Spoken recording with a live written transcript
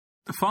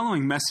The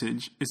following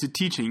message is a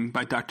teaching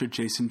by Dr.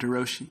 Jason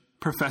DeRouchie,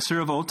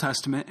 professor of Old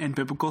Testament and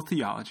Biblical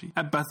Theology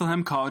at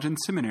Bethlehem College and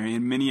Seminary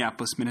in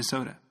Minneapolis,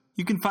 Minnesota.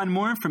 You can find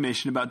more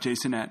information about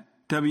Jason at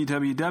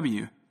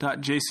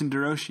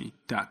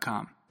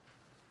www.jasonderouchie.com.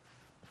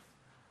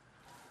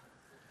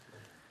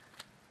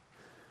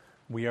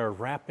 We are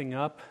wrapping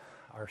up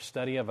our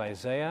study of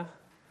Isaiah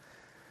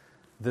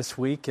this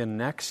week and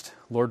next,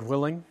 Lord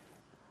willing.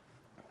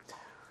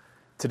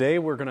 Today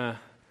we're going to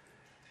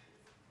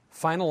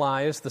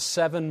finalize the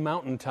 7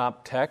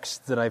 mountaintop texts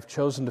that I've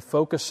chosen to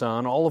focus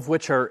on, all of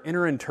which are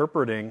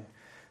inter-interpreting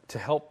to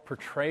help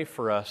portray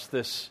for us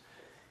this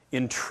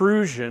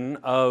intrusion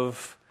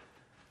of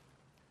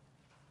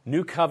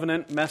New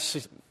Covenant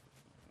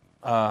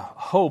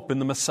hope in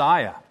the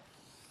Messiah.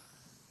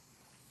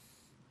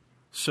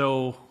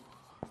 So,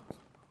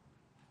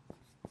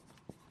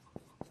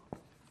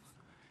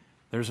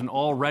 there's an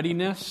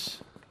alreadiness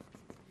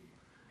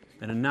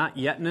and a not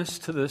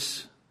yetness to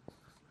this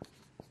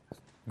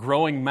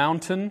growing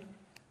mountain,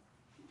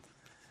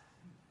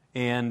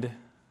 and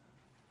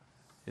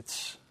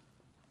it's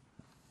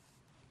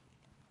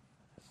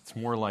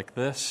more like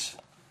this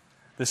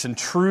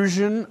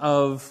intrusion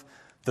of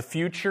the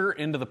future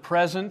into the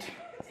present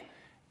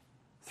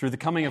through the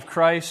coming of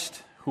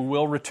Christ, who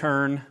will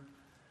return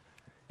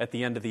at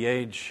the end of the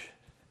age.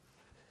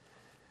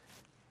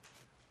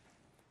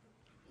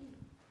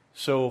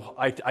 So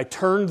I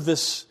turned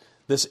this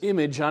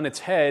image on its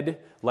head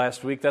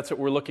last week. That's what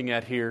we're looking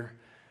at here.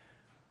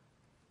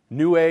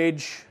 New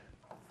age,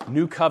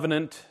 new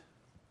covenant.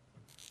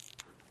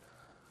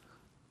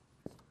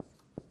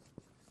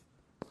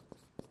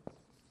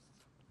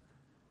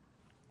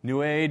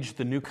 New age,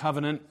 the new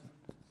covenant,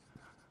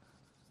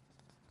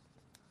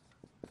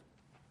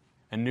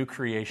 and new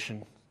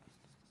creation,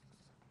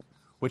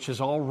 which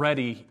is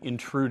already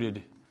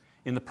intruded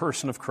in the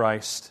person of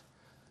Christ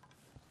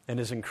and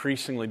is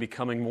increasingly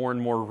becoming more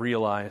and more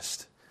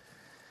realized.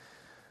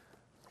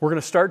 We're going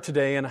to start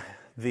today in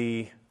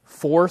the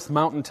 4th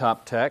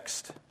mountaintop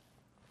text,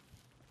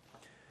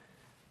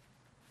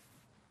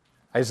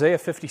 Isaiah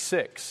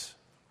 56.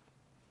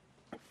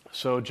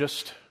 So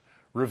just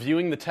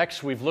reviewing the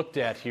text we've looked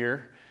at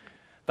here,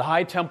 the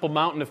high temple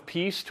mountain of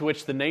peace to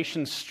which the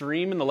nations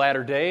stream in the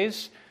latter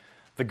days,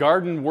 the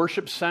garden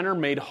worship center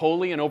made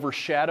holy and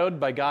overshadowed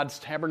by God's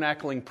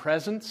tabernacling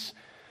presence,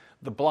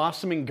 the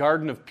blossoming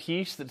garden of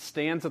peace that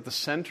stands at the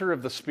center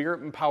of the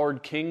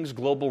Spirit-empowered King's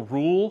global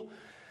rule,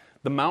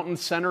 the mountain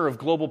center of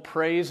global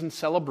praise and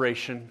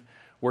celebration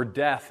where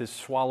death is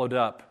swallowed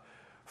up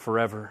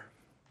forever.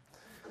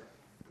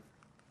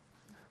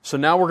 So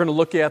now we're going to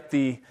look at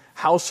the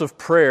house of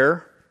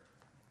prayer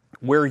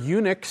where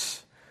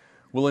eunuchs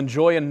will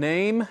enjoy a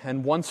name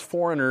and once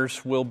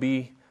foreigners will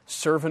be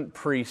servant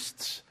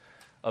priests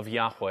of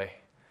Yahweh.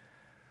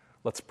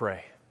 Let's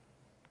pray.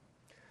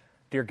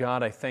 Dear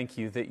God, I thank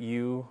you that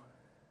you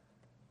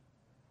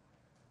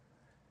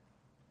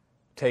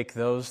take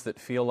those that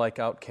feel like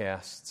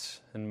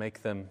outcasts and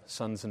make them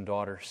sons and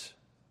daughters.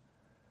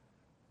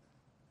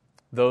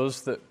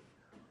 Those that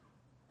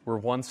were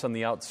once on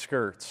the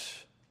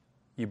outskirts,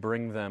 you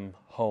bring them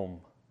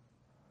home.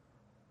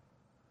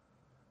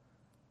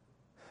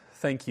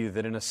 Thank you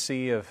that in a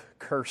sea of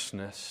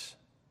curseness,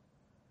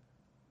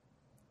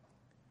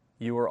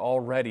 you are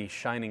already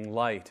shining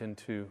light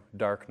into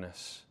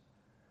darkness,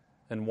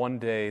 and one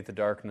day the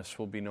darkness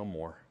will be no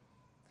more.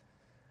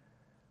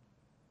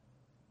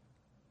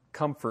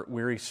 Comfort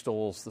weary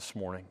souls this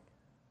morning.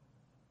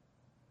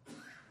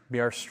 Be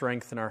our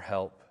strength and our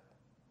help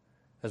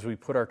as we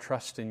put our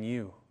trust in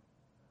you.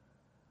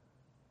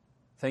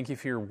 Thank you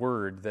for your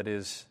word that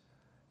is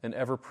an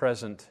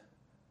ever-present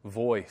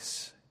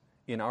voice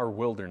in our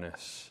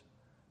wilderness,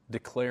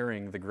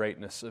 declaring the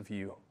greatness of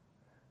you,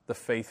 the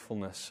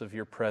faithfulness of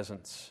your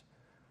presence,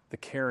 the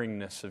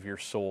caringness of your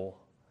soul.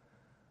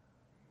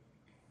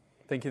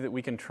 Thank you that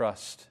we can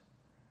trust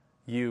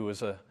you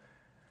as a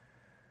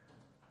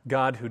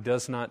God who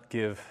does not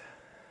give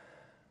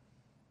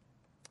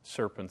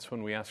serpents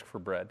when we ask for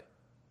bread.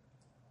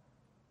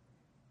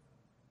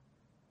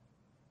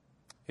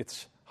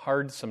 It's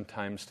hard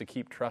sometimes to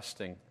keep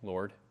trusting,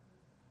 Lord.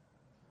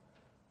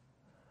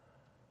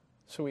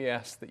 So we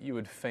ask that you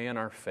would fan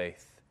our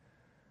faith,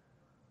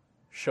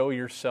 show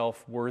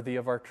yourself worthy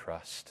of our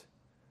trust,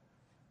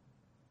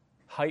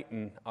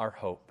 heighten our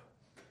hope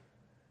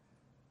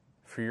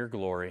for your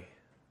glory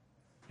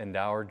and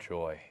our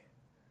joy.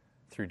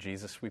 Through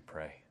Jesus we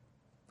pray.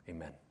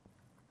 Amen.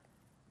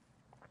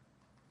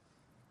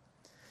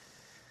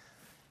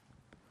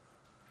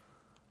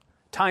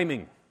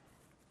 Timing.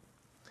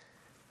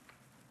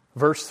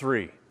 Verse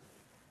 3.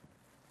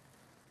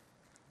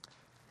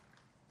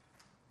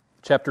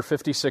 Chapter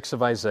 56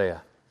 of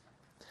Isaiah.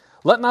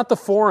 Let not the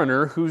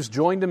foreigner who's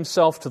joined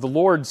himself to the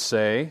Lord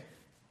say,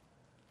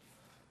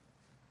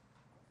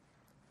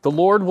 the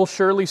Lord will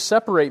surely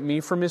separate me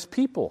from his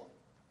people.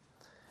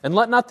 And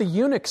let not the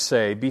eunuch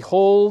say,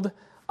 behold,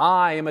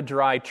 I am a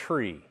dry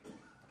tree.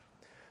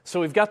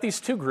 So we've got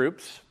these two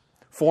groups,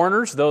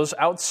 foreigners, those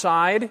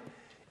outside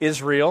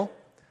Israel,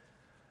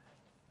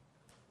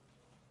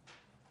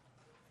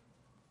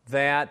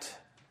 that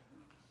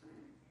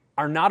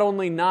are not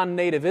only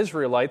non-native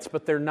Israelites,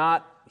 but they're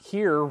not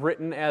here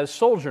written as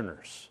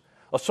sojourners.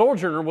 A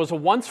sojourner was a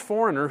once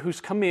foreigner who's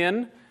come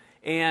in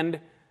and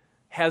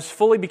has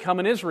fully become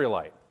an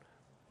Israelite.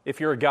 If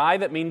you're a guy,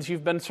 that means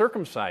you've been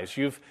circumcised.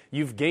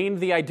 You've gained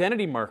the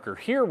identity marker.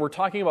 Here we're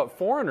talking about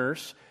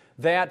foreigners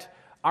that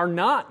are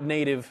not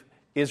native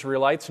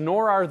Israelites,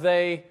 nor are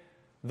they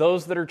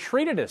those that are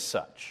treated as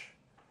such.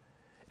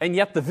 And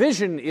yet the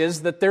vision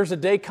is that there's a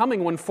day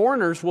coming when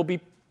foreigners will be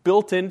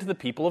built into the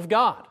people of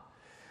God.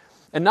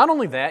 And not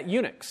only that,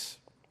 eunuchs,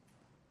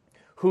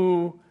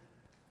 who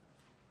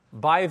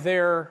by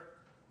their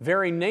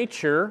very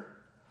nature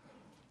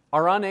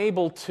are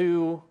unable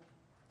to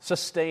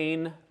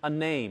sustain a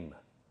name.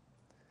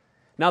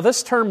 Now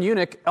this term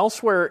eunuch,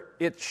 elsewhere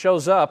it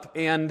shows up,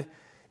 and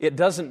it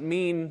doesn't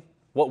mean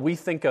what we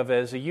think of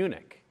as a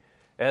eunuch,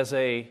 as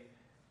a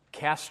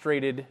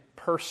castrated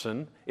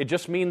person. It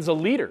just means a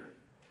leader.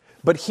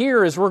 But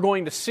here, as we're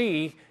going to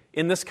see,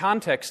 in this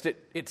context,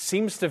 it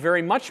seems to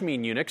very much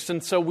mean eunuchs,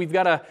 and so we've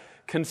got to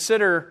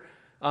consider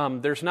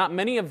there's not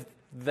many of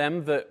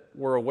them that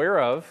we're aware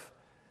of,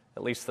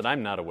 at least that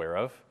I'm not aware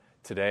of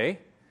today.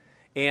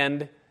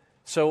 And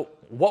so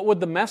what would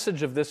the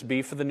message of this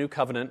be for the New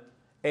Covenant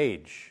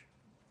age?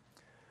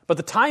 But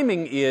the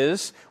timing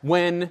is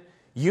when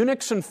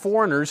eunuchs and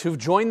foreigners who've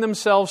joined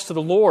themselves to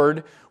the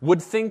Lord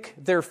would think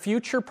their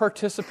future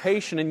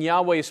participation in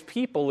Yahweh's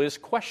people is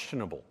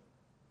questionable.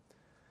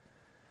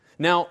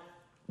 Now,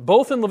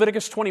 both in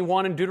Leviticus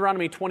 21 and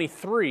Deuteronomy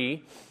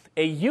 23,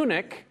 a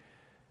eunuch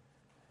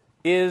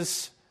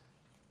is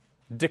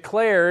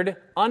declared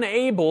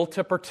unable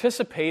to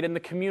participate in the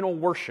communal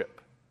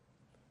worship.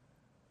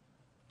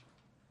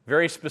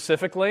 Very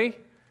specifically,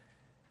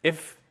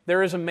 if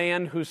there is a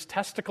man whose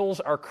testicles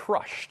are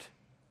crushed,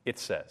 it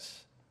says.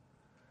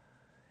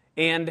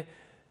 And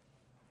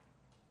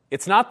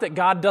it's not that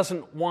God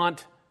doesn't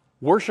want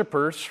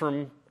worshipers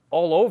from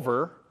all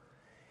over,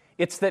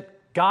 it's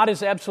that God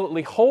is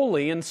absolutely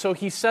holy, and so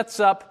He sets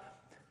up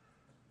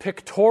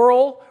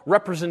pictorial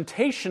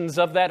representations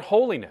of that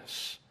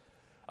holiness.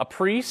 A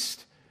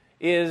priest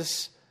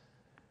is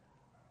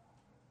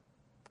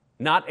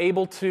not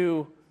able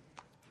to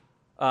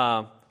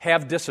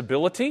have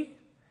disability.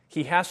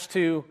 He has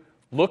to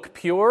look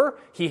pure.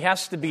 He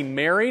has to be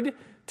married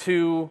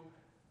to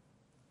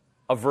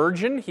a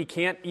virgin. He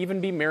can't even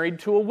be married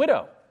to a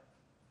widow.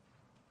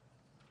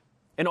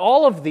 And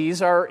all of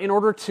these are in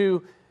order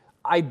to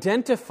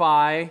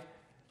identify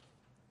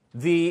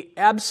the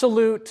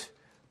absolute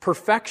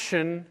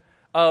perfection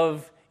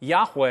of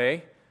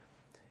Yahweh,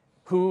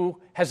 who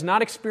has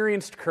not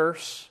experienced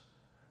curse,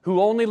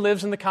 who only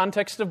lives in the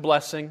context of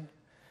blessing.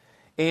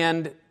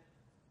 And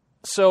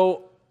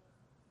so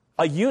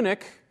a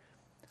eunuch,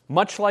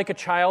 much like a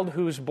child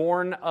who's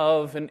born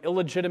of an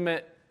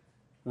illegitimate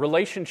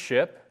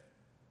relationship,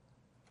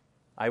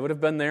 I would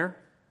have been there.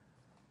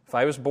 If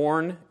I was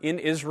born in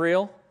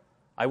Israel,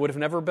 I would have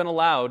never been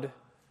allowed,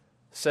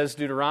 says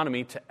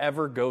Deuteronomy, to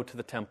ever go to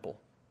the temple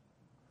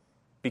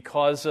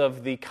because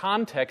of the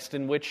context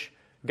in which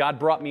God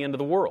brought me into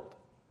the world.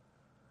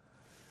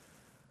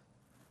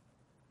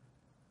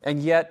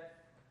 And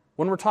yet,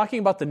 when we're talking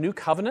about the new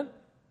covenant,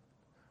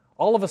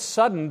 all of a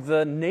sudden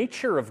the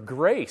nature of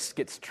grace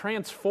gets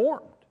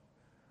transformed.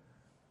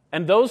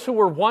 And those who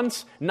were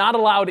once not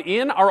allowed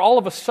in are all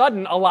of a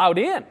sudden allowed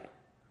in.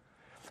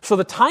 So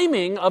the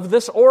timing of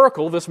this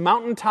oracle, this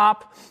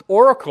mountaintop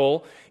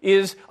oracle,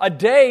 is a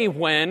day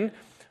when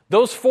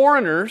those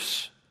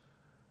foreigners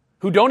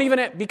who don't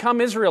even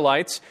become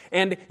Israelites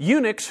and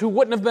eunuchs who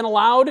wouldn't have been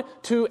allowed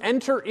to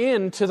enter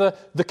into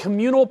the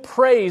communal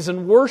praise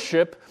and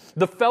worship,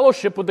 the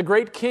fellowship with the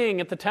great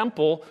king at the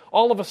temple,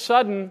 all of a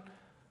sudden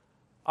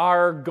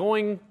are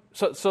going...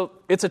 So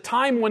it's a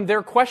time when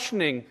they're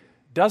questioning,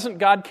 doesn't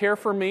God care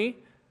for me?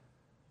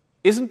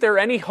 Isn't there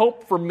any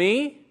hope for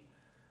me?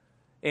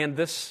 And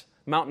this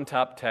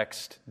mountaintop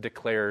text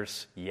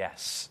declares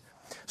yes.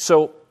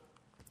 So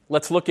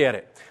let's look at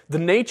it. The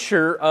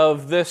nature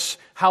of this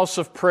house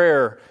of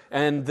prayer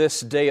and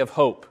this day of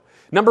hope.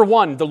 Number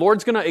one, the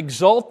Lord's going to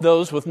exalt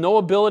those with no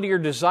ability or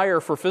desire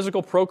for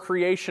physical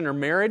procreation or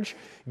marriage,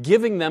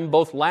 giving them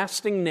both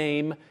lasting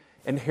name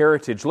and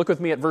heritage. Look with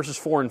me at verses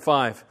 4 and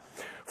 5.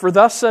 For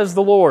thus says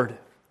the Lord.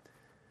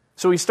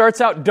 So he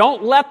starts out,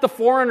 don't let the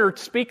foreigner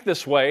speak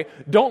this way.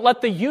 Don't let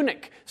the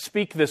eunuch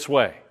speak this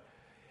way.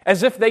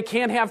 As if they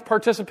can't have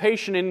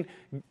participation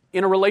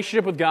in a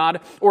relationship with God,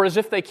 or as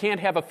if they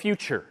can't have a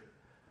future.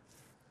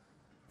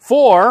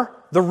 For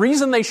the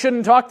reason they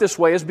shouldn't talk this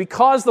way is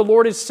because the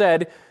Lord has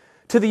said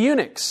to the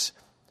eunuchs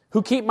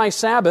who keep my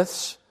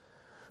Sabbaths,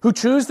 who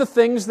choose the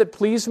things that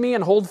please me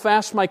and hold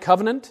fast my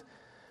covenant,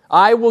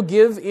 I will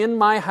give in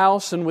my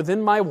house and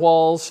within my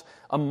walls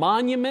a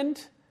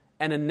monument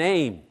and a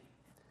name,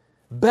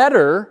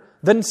 better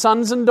than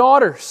sons and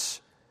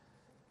daughters.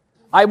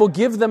 I will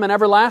give them an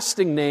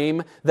everlasting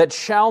name that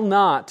shall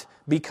not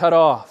be cut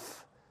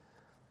off.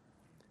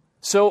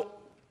 So,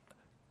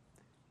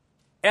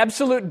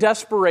 absolute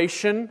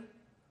desperation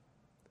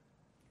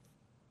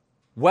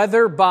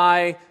whether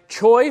by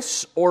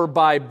choice or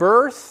by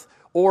birth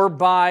or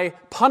by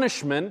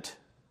punishment,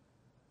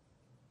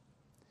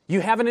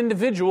 you have an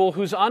individual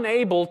who's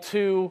unable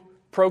to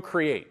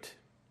procreate.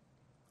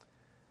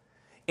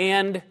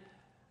 And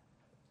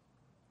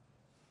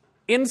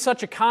in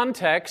such a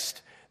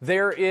context,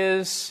 there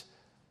is,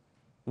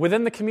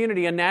 within the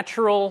community, a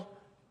natural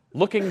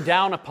looking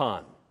down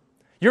upon.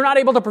 You're not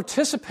able to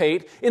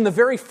participate in the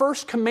very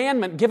first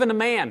commandment given to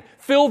man.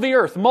 Fill the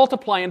earth,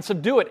 multiply and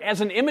subdue it as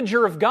an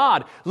imager of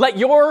God. Let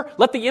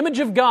the image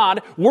of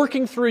God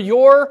working through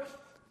your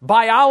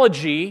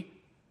biology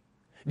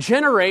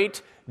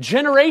generate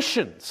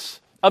generations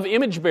of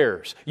image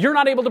bearers. You're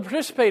not able to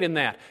participate in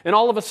that. And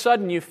all of a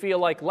sudden you feel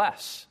like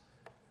less.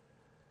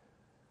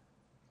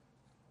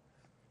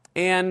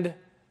 And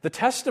the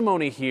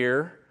testimony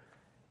here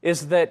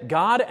is that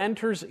God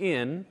enters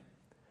in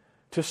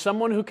to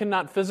someone who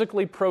cannot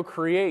physically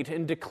procreate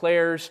and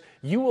declares,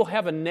 you will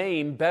have a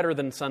name better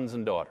than sons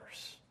and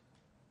daughters.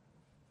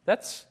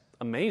 That's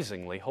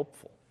amazingly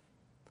hopeful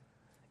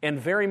and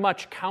very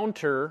much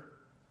counter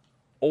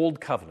Old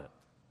Covenant.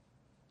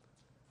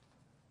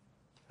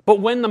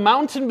 But when the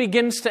mountain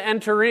begins to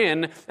enter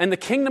in and the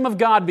kingdom of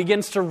God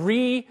begins to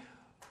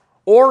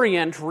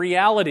reorient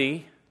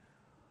reality,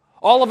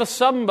 all of a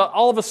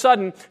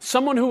sudden,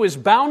 someone who is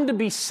bound to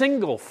be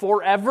single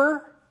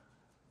forever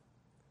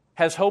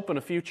has hope and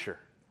a future.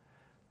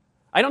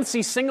 I don't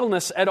see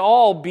singleness at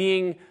all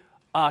being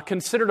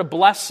considered a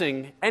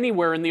blessing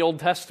anywhere in the Old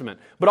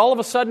Testament. But all of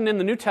a sudden in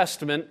the New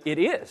Testament, it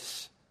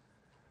is.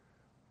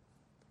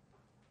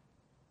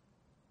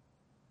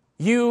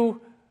 You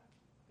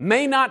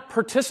may not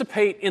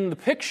participate in the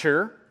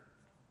picture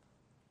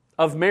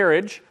of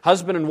marriage,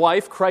 husband and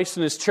wife, Christ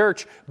and His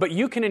church, but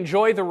you can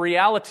enjoy the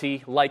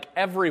reality like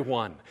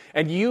everyone.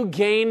 And you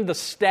gain the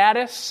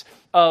status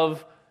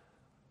of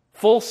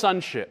full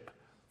sonship,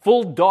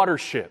 full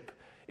daughtership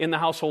in the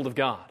household of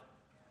God.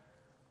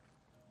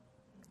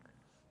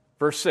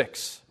 Verse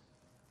 6.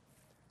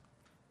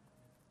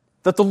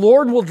 That the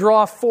Lord will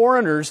draw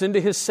foreigners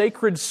into His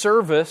sacred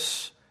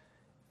service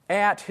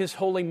at His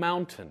holy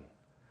mountain,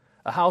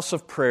 a house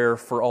of prayer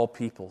for all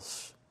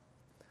peoples.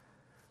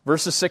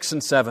 Verses 6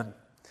 and 7.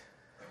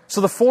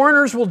 So the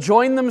foreigners will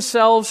join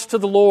themselves to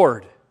the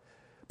Lord.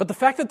 But the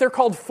fact that they're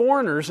called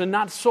foreigners and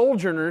not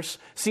sojourners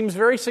seems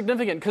very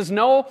significant, because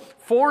no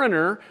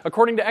foreigner,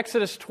 according to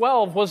Exodus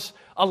 12, was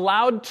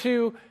allowed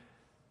to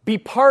be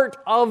part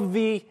of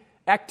the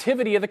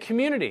activity of the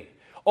community.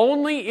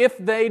 Only if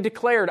they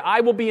declared, I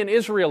will be an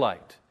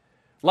Israelite,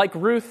 like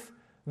Ruth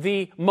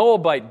the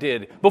Moabite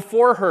did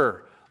before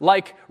her,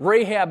 like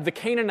Rahab the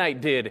Canaanite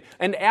did,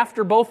 and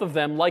after both of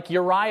them, like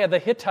Uriah the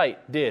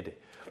Hittite did.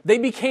 They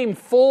became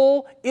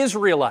full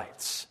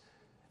Israelites.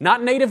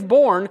 Not native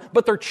born,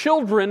 but their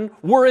children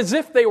were as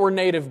if they were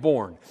native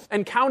born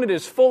and counted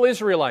as full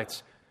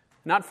Israelites,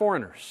 not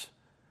foreigners.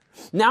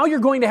 Now you're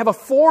going to have a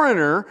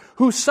foreigner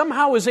who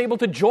somehow is able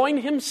to join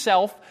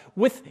himself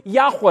with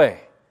Yahweh.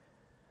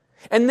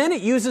 And then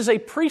it uses a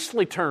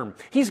priestly term.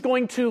 He's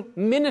going to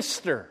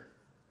minister,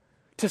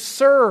 to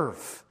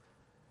serve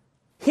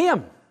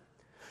Him,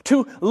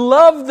 to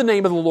love the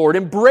name of the Lord,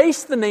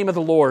 embrace the name of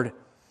the Lord,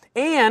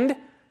 and,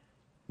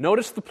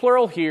 notice the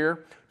plural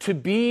here, to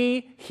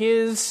be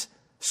His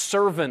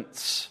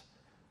servants.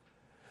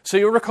 So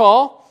you'll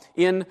recall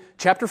in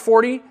chapter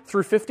 40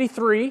 through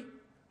 53,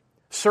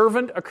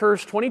 servant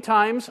occurs 20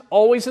 times,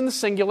 always in the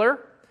singular,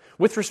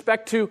 with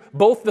respect to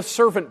both the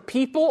servant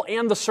people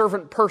and the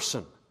servant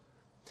person.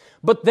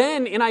 But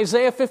then in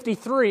Isaiah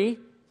 53,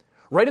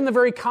 right in the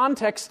very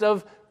context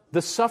of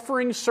the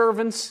suffering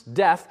servant's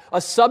death, a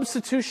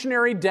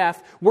substitutionary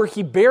death where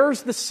he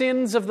bears the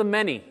sins of the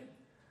many,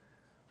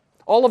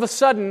 all of a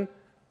sudden,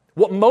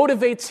 what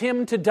motivates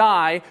him to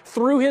die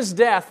through his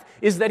death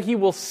is that he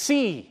will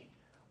see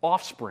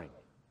offspring.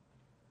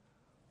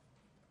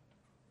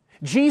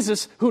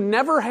 Jesus, who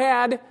never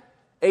had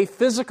a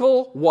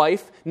physical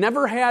wife,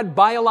 never had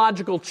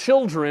biological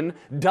children,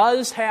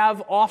 does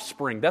have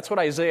offspring. That's what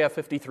Isaiah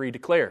 53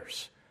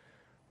 declares.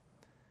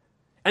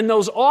 And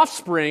those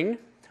offspring,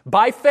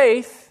 by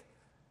faith,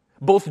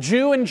 both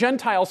Jew and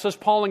Gentile, says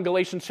Paul in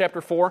Galatians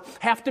chapter 4,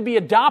 have to be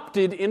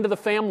adopted into the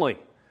family.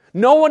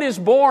 No one is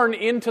born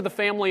into the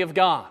family of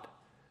God,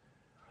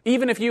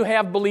 even if you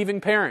have believing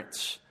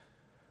parents.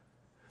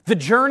 The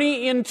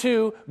journey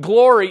into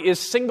glory is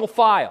single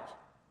file.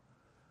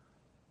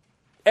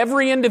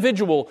 Every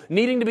individual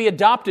needing to be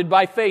adopted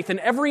by faith, and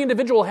every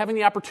individual having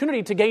the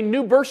opportunity to gain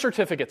new birth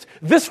certificates.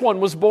 This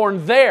one was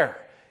born there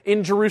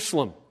in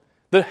Jerusalem,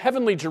 the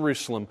heavenly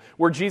Jerusalem,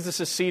 where Jesus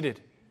is seated.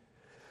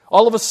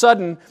 All of a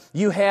sudden,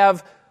 you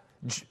have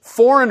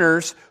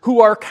foreigners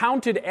who are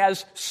counted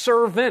as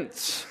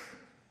servants.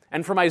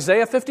 And from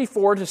Isaiah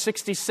 54 to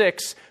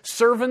 66,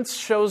 servants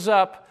shows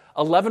up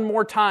 11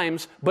 more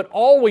times, but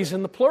always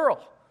in the plural.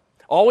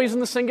 Always in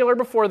the singular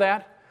before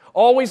that,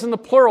 always in the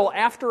plural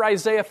after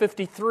Isaiah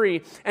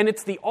 53, and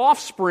it's the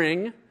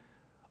offspring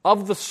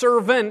of the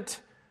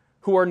servant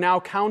who are now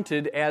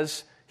counted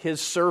as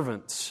His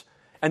servants.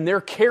 And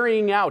they're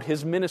carrying out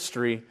His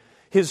ministry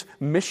His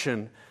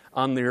mission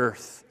on the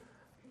earth.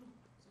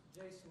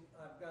 Jason,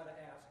 I've got to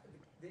ask.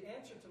 The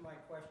answer to my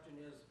question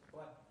is,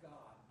 but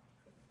God.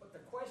 But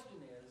the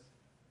question is,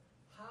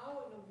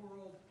 how in the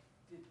world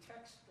did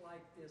text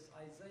like this,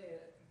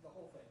 Isaiah, the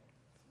whole thing,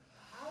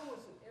 how was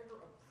it ever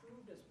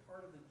approved as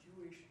part of the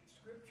Jewish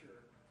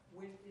scripture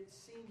when it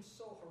seems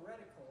so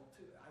heretical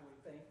to, I would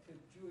think,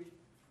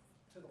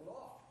 to the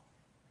law?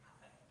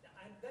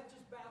 That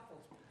just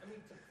baffles me. I mean,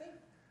 to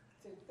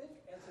think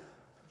as a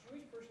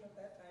Jewish person at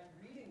that time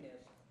reading this,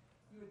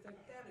 you would think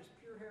that is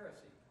pure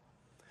heresy.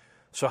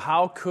 So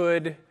how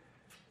could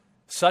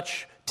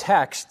such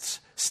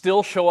texts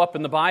still show up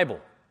in the Bible?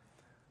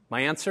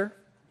 My answer?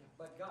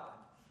 But God.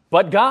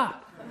 But God.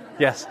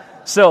 Yes.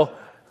 So,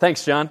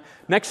 thanks, John.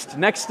 Next,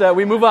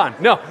 we move on.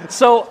 No,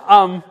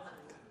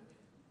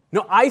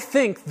 I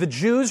think the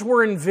Jews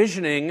were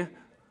envisioning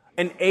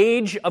an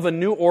age of a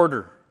new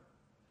order.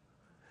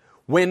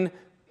 When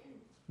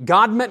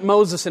God met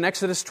Moses in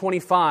Exodus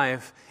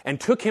 25 and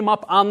took him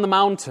up on the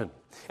mountain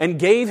and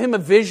gave him a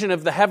vision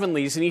of the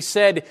heavenlies, and he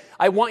said,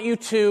 I want you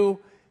to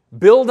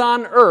build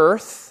on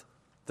earth,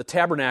 the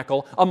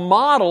tabernacle, a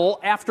model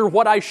after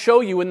what I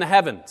show you in the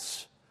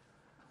heavens.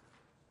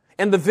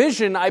 And the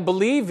vision, I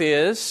believe,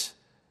 is,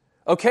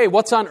 okay,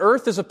 what's on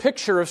earth is a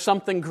picture of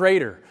something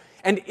greater.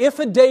 And if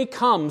a day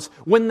comes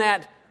when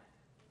that,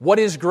 what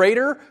is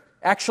greater,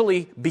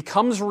 actually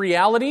becomes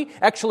reality,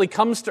 actually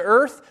comes to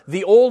earth,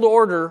 the old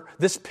order,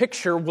 this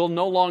picture will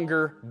no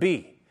longer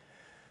be.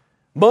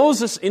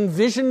 Moses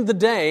envisioned the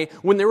day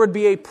when there would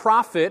be a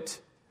prophet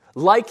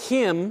like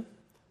him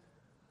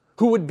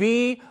who would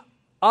be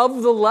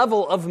of the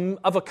level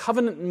of a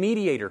covenant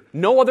mediator.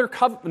 No other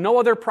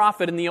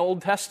prophet in the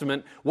Old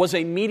Testament was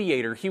a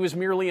mediator. He was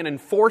merely an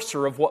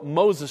enforcer of what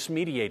Moses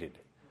mediated.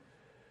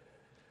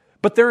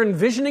 But they're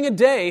envisioning a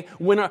day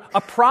when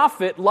a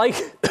prophet like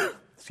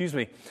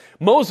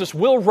Moses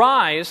will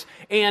rise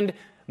and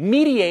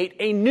mediate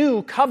a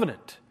new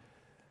covenant.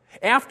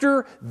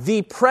 After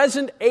the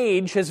present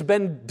age has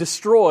been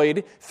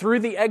destroyed through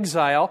the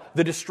exile,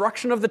 the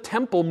destruction of the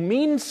temple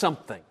means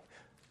something.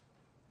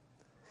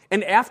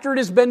 And after it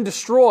has been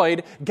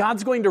destroyed,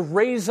 God's going to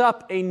raise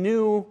up a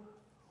new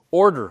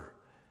order.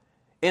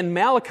 And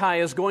Malachi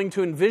is going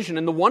to envision,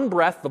 in the one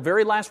breath, the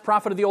very last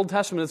prophet of the Old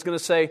Testament is going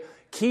to say,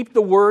 keep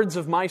the words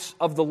of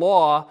the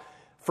law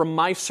from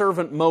my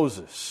servant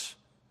Moses.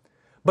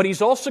 But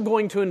he's also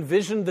going to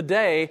envision the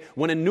day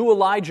when a new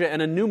Elijah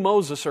and a new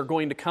Moses are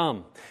going to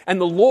come. And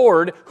the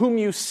Lord, whom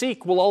you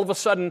seek, will all of a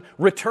sudden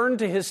return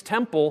to his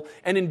temple.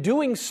 And in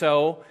doing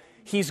so,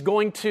 he's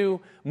going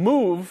to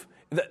move.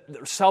 The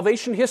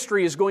salvation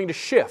history is going to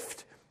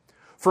shift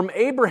from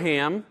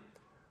Abraham,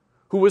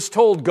 who was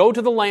told, go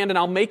to the land and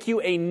I'll make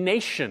you a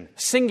nation,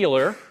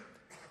 singular,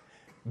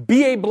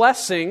 be a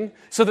blessing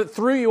so that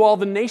through you all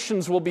the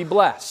nations will be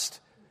blessed.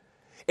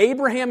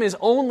 Abraham is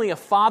only a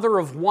father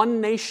of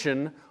one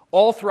nation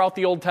all throughout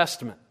the Old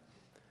Testament.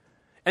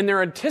 And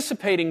they're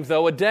anticipating,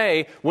 though, a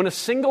day when a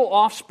single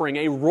offspring,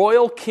 a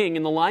royal king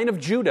in the line of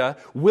Judah,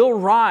 will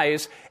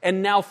rise,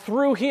 and now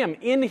through him,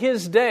 in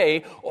his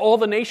day, all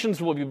the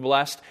nations will be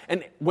blessed.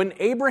 And when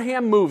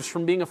Abraham moves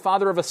from being a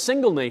father of a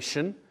single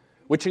nation,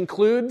 which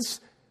includes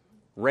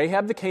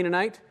Rahab the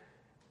Canaanite,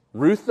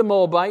 Ruth the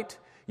Moabite,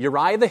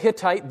 Uriah the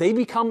Hittite, they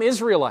become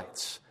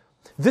Israelites.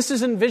 This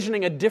is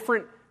envisioning a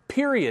different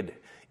period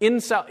in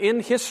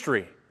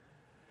history.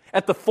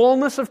 At the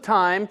fullness of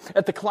time,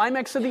 at the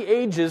climax of the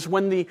ages,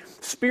 when the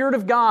Spirit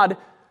of God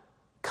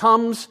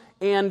comes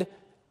and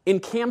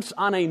encamps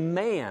on a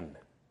man.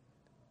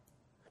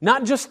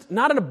 Not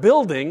on a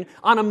building,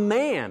 on a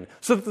man,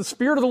 so that the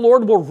Spirit of the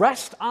Lord will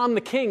rest on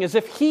the king as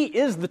if he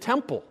is the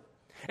temple.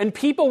 And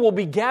people will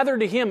be gathered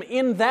to him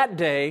in that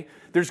day.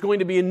 There's going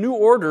to be a new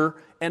order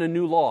and a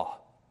new law.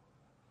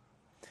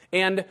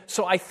 And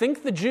so I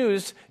think the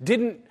Jews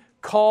didn't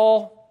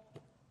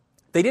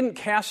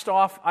cast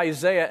off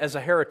Isaiah as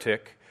a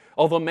heretic,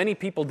 although many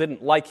people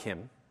didn't like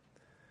him,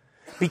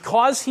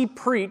 because he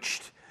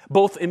preached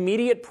both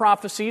immediate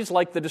prophecies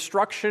like the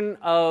destruction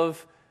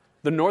of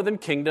the northern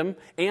kingdom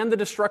and the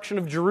destruction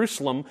of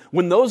Jerusalem.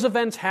 When those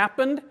events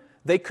happened,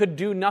 they could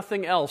do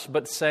nothing else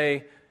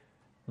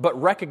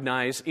but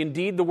recognize,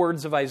 indeed, the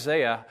words of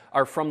Isaiah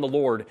are from the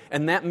Lord.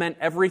 And that meant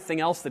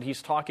everything else that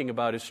he's talking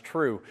about is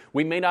true.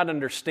 We may not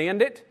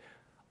understand it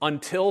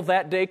until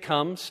that day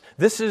comes.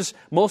 This is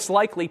most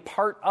likely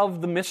part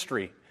of the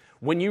mystery.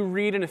 When you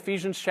read in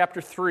Ephesians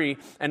chapter 3,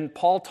 and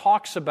Paul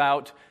talks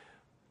about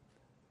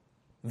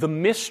the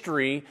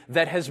mystery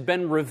that has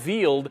been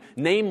revealed,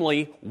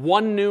 namely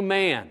one new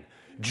man,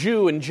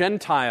 Jew and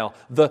Gentile,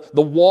 the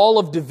wall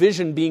of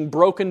division being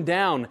broken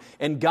down,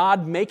 and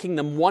God making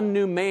them one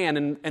new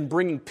man and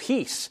bringing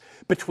peace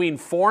between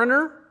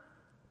foreigner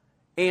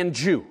and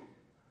Jew.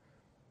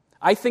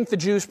 I think the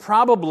Jews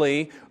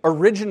probably,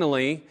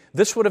 originally,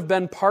 this would have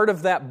been part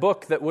of that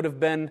book that would have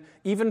been,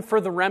 even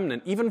for the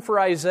remnant, even for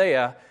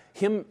Isaiah,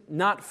 him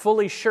not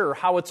fully sure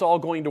how it's all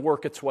going to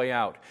work its way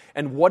out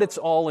and what it's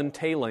all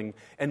entailing.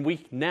 And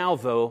we now,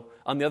 though,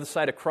 on the other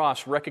side of the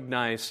cross,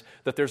 recognize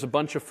that there's a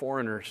bunch of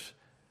foreigners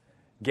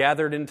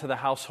gathered into the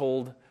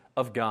household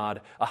of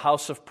God, a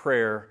house of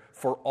prayer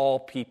for all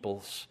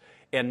peoples,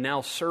 and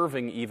now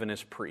serving even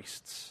as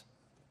priests.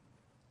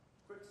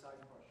 Quick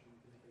side question,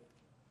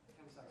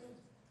 10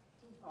 seconds.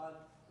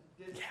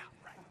 Did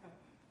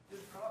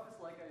prophets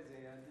like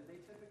Isaiah, did they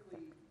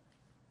typically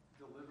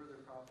deliver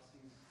their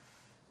prophecies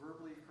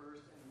verbally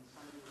first and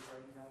somebody was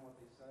writing down what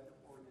they said,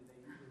 or did they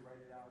usually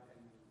write it out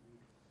and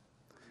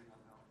read it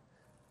out?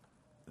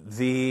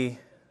 The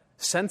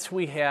sense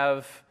we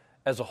have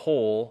as a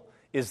whole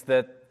is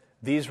that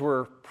these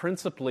were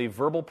principally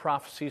verbal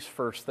prophecies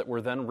first that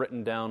were then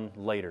written down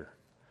later.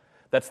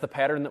 That's the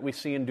pattern that we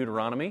see in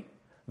Deuteronomy.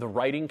 The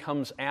writing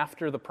comes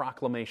after the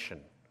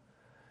proclamation.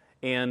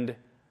 And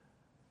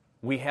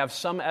we have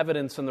some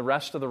evidence in the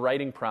rest of the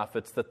writing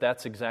prophets that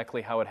that's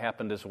exactly how it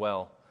happened as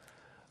well.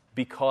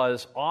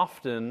 Because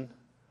often,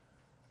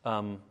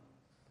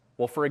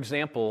 for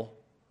example,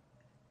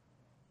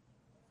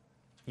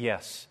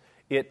 yes,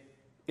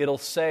 it'll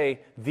say,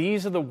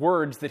 these are the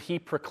words that he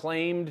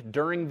proclaimed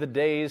during the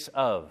days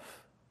of,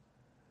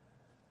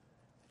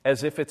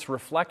 as if it's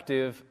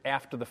reflective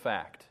after the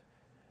fact,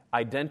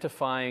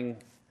 identifying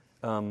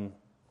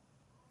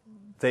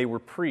they were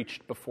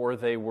preached before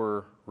they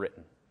were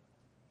written.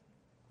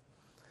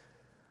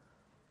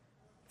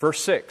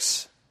 Verse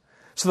 6,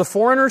 so the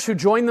foreigners who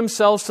join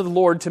themselves to the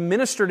Lord to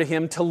minister to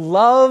Him, to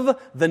love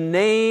the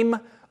name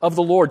of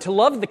the Lord, to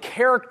love the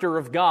character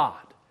of God.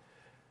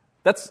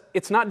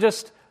 It's not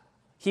just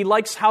He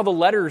likes how the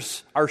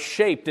letters are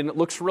shaped and it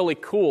looks really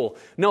cool.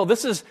 No,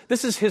 this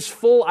is His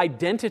full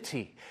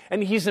identity.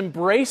 And He's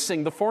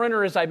embracing, the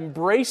foreigner is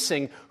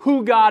embracing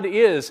who God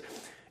is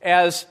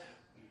as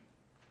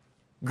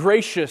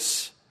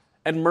gracious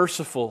and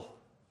merciful.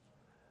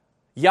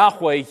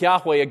 Yahweh,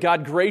 a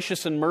God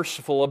gracious and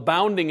merciful,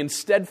 abounding in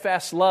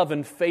steadfast love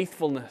and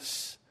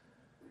faithfulness.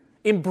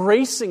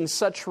 Embracing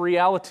such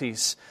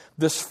realities,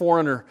 this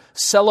foreigner,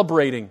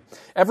 celebrating.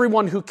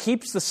 Everyone who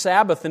keeps the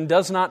Sabbath and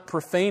does not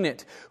profane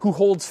it, who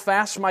holds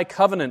fast my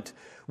covenant.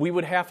 We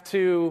would have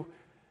to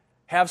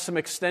have some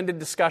extended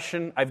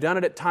discussion. I've done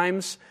it at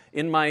times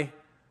in my,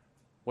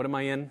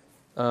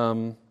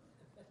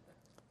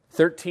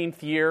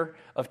 13th year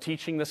of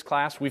teaching this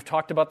class. We've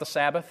talked about the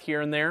Sabbath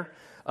here and there.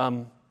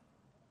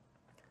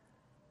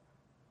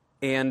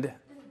 And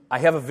I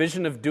have a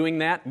vision of doing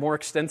that more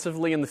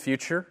extensively in the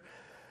future.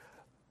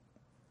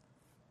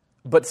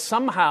 But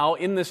somehow,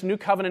 in this New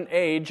Covenant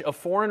age, a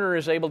foreigner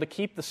is able to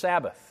keep the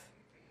Sabbath.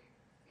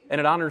 And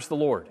it honors the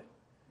Lord.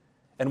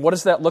 And what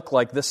does that look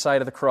like this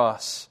side of the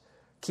cross?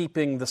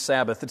 Keeping the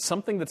Sabbath. It's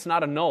something that's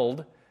not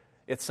annulled.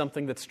 It's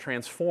something that's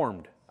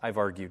transformed, I've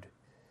argued.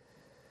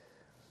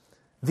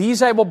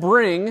 These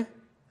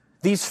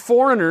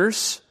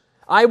foreigners,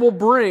 I will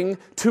bring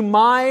to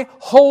my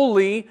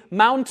holy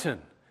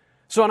mountain.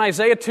 So in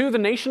Isaiah 2, the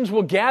nations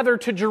will gather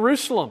to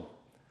Jerusalem.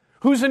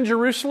 Who's in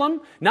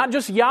Jerusalem? Not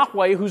just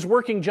Yahweh who's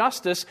working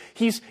justice.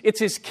 It's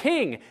His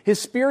king, His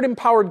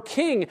Spirit-empowered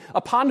king,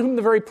 upon whom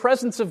the very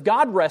presence of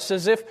God rests,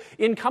 as if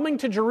in coming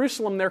to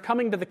Jerusalem, they're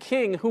coming to the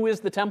king who is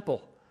the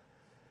temple.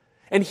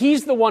 And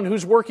He's the one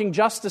who's working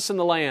justice in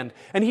the land.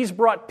 And He's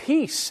brought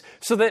peace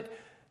so that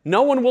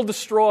no one will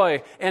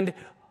destroy. And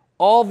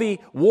all the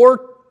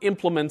war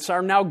implements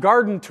are now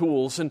garden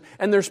tools, and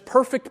there's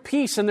perfect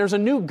peace, and there's a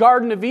new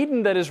Garden of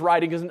Eden that is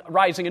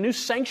rising, a new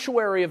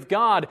sanctuary of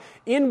God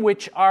in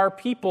which our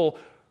people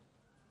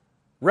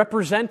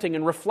representing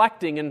and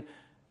reflecting and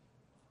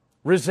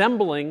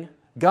resembling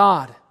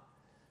God.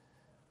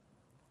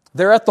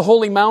 They're at the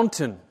holy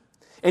mountain,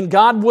 and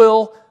God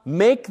will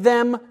make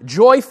them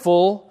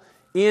joyful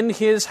in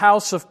His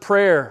house of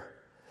prayer.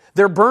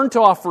 Their burnt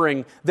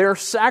offering, their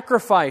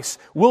sacrifice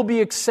will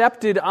be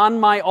accepted on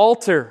my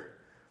altar.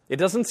 It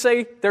doesn't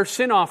say their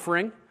sin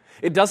offering.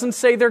 It doesn't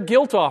say their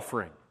guilt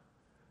offering.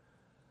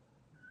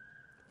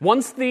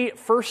 Once the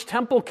first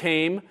temple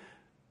came,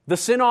 the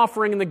sin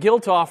offering and the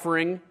guilt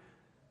offering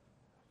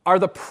are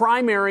the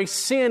primary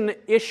sin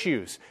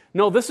issues.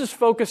 No, this is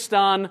focused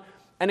on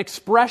an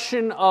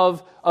expression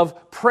of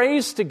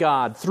praise to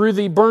God through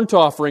the burnt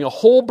offering, a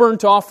whole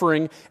burnt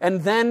offering,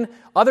 and then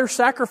other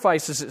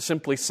sacrifices, it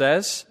simply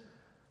says.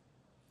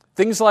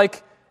 Things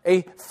like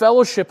a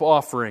fellowship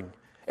offering,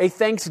 a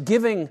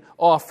thanksgiving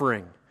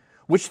offering,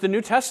 which the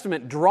New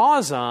Testament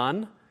draws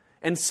on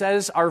and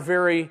says our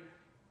very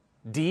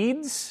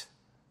deeds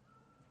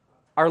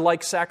are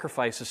like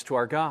sacrifices to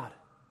our God.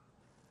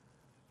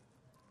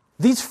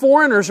 These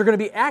foreigners are going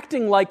to be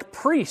acting like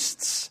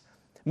priests,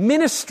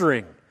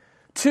 ministering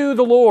to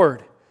the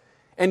Lord,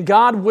 and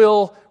God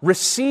will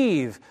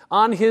receive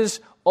on His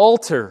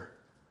altar.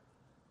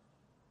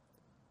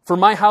 For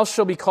my house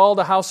shall be called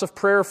a house of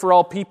prayer for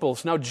all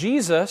peoples. Now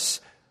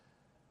Jesus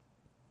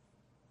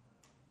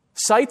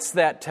cites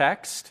that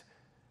text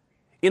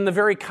in the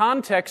very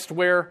context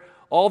where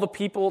all the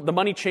people, the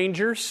money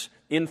changers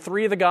in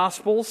 3 of the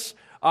Gospels,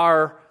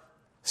 are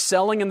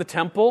selling in the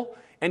temple,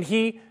 and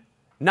He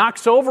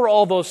knocks over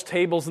all those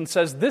tables and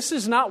says, this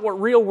is not what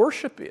real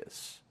worship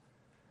is.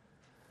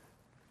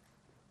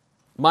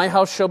 My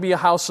house shall be a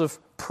house of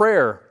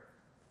prayer.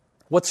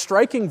 What's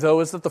striking, though,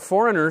 is that the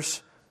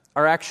foreigners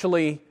are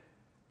actually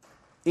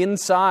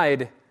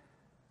inside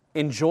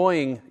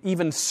enjoying,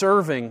 even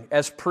serving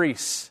as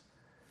priests.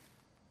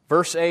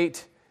 Verse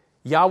 8,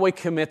 Yahweh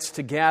commits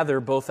to gather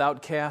both the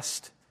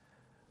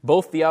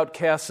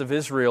outcasts of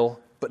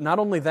Israel, but not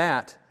only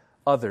that,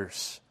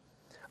 others.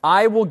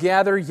 I will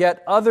gather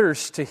yet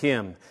others to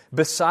him,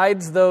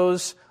 besides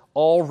those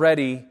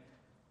already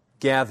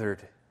gathered.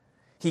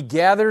 He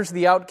gathers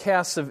the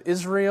outcasts of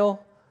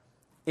Israel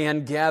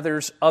and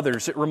gathers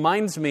others. It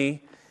reminds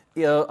me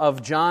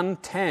of John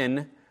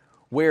 10,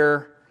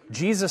 where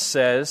Jesus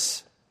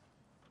says,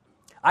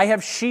 I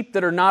have sheep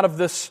that are not of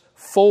this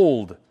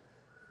fold,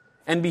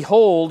 and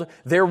behold,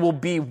 there will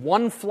be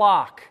one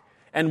flock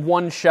and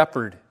one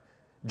shepherd.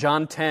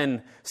 John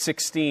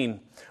 10:16.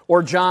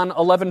 Or John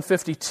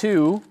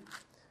 11:52,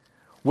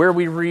 where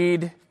we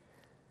read,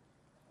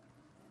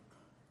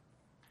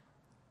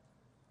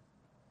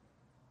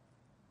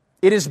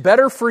 it is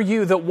better for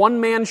you that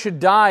one man should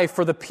die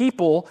for the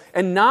people,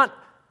 and not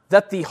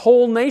that the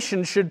whole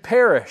nation should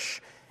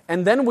perish.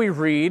 And then we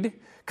read,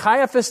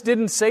 Caiaphas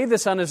didn't say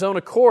this on his own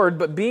accord,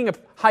 but being a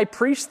high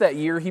priest that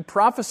year, he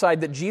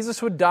prophesied that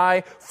Jesus would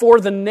die for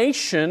the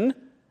nation,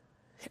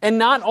 and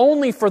not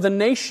only for the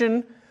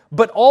nation,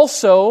 but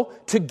also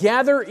to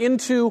gather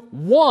into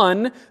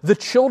one the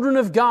children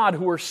of God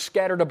who are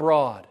scattered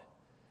abroad.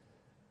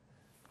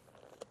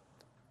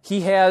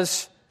 He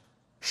has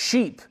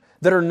sheep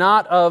that are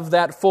not of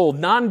that fold,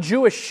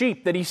 non-Jewish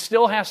sheep that he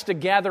still has to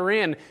gather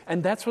in,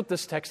 and that's what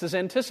this text is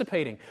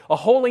anticipating. A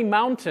holy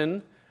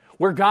mountain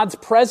where God's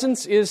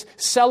presence is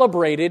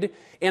celebrated,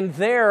 and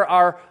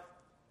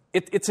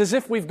it's as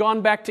if we've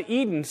gone back to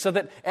Eden, so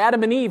that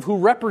Adam and Eve, who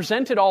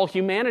represented all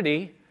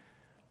humanity,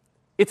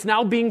 it's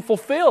now being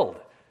fulfilled.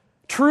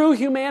 True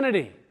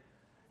humanity,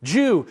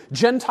 Jew,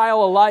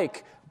 Gentile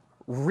alike,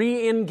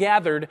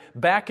 re-ingathered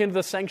back into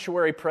the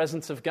sanctuary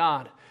presence of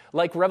God.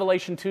 Like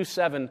Revelation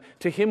 2:7,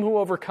 to him who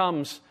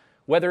overcomes,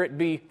 whether it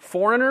be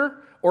foreigner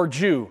or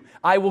Jew,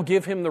 I will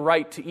give him the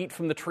right to eat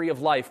from the tree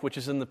of life, which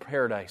is in the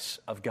paradise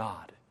of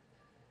God.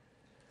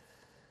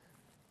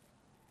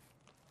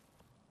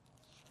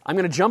 I'm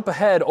going to jump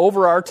ahead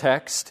over our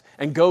text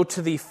and go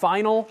to the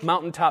final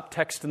mountaintop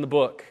text in the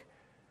book.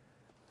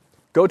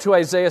 Go to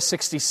Isaiah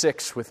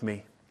 66 with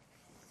me.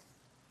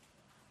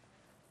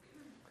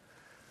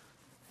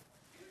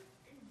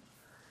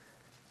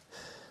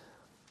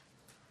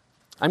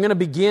 I'm going to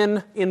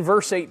begin in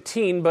verse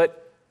 18,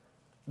 but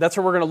that's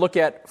what we're going to look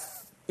at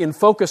in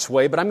focus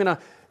way. But I'm going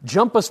to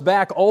jump us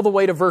back all the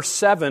way to verse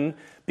 7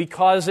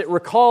 because it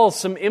recalls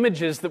some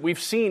images that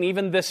we've seen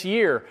even this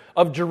year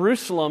of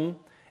Jerusalem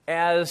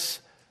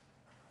as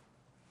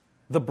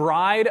the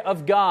bride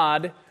of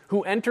God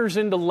who enters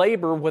into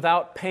labor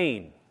without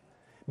pain.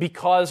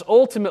 Because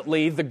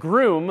ultimately the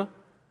groom,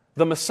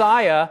 the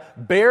Messiah,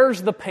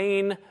 bears the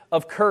pain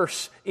of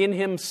curse in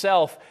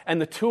himself, and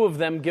the two of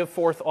them give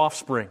forth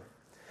offspring.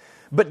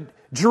 But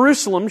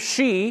Jerusalem,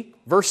 she,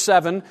 verse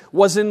 7,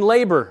 was in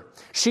labor.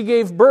 She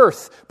gave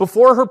birth.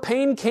 Before her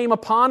pain came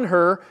upon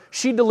her,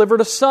 she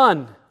delivered a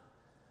son.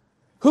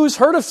 Who's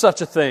heard of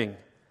such a thing?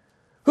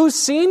 Who's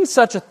seen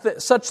such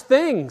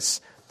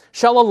things?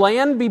 Shall a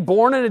land be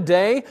born in a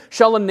day?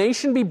 Shall a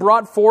nation be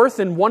brought forth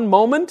in one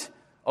moment?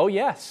 Oh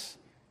yes,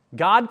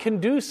 God can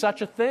do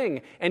such a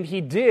thing. And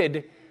He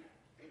did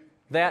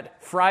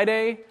that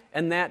Friday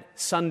and that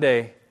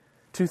Sunday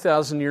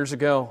 2,000 years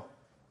ago.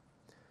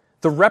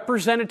 The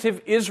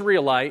representative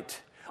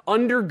Israelite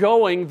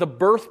undergoing the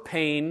birth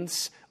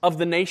pains of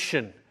the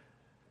nation.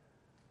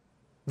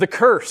 The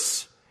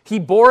curse, He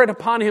bore it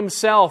upon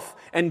Himself,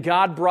 and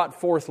God brought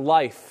forth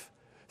life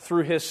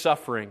through His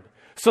suffering,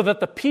 so that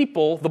the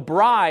people, the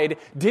bride,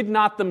 did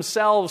not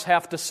themselves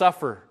have to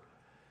suffer.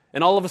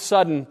 And all of a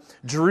sudden,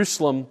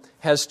 Jerusalem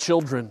has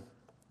children.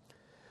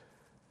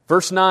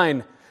 Verse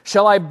 9,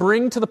 shall I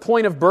bring to the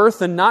point of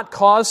birth and not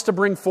cause to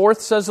bring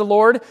forth, says the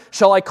Lord?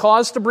 Shall I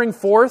cause to bring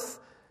forth?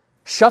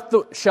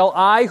 Shall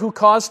I, who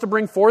cause to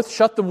bring forth,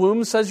 shut the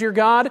womb, says your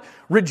God?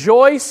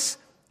 Rejoice,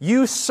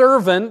 you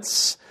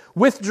servants,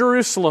 with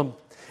Jerusalem,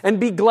 and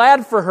be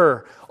glad for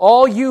her,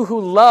 all you who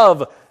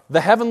love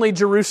the heavenly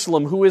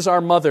Jerusalem, who is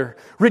our mother.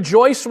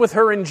 Rejoice with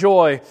her in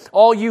joy,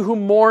 all you who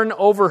mourn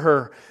over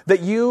her, that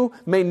you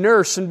may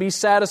nurse and be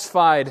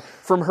satisfied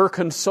from her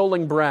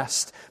consoling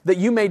breast, that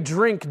you may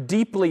drink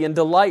deeply and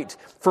delight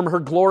from her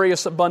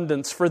glorious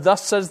abundance. For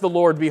thus says the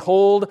Lord,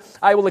 behold,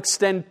 I will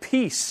extend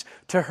peace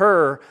to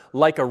her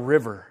like a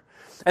river,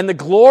 and the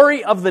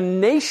glory of the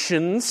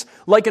nations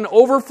like an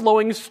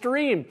overflowing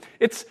stream.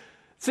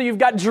 So you've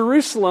got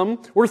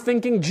Jerusalem, we're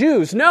thinking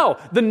Jews. No,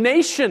 the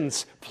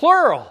nations,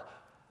 plural,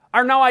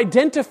 are now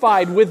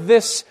identified with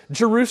this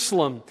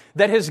Jerusalem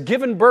that has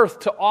given birth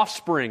to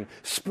offspring.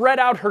 Spread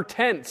out her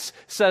tents,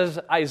 says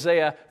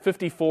Isaiah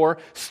 54.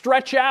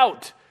 Stretch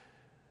out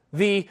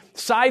the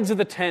sides of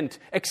the tent.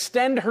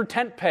 Extend her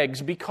tent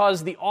pegs,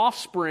 because the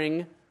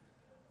offspring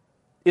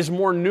is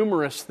more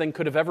numerous than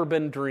could have ever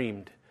been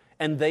dreamed,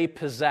 and they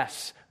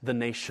possess the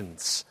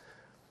nations.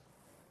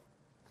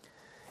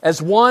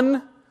 As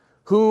one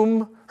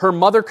whom her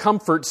mother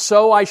comforts,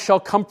 so I shall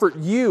comfort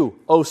you,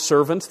 O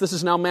servants. This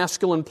is now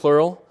masculine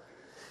plural.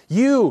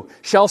 You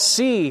shall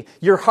see,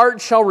 your heart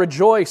shall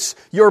rejoice,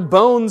 your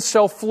bones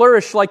shall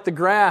flourish like the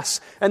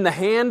grass, and the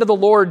hand of the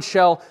Lord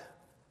shall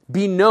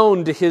be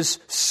known to His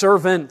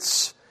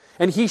servants,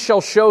 and He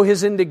shall show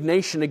His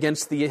indignation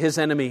against His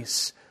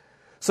enemies.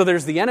 So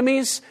there's the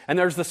enemies, and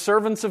there's the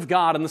servants of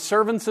God, and the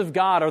servants of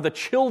God are the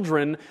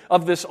children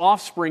of this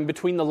offspring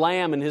between the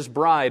Lamb and His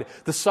bride,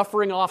 the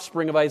suffering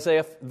offspring of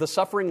Isaiah, the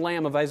suffering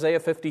Lamb of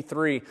Isaiah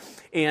 53,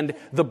 and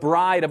the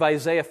bride of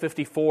Isaiah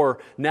 54,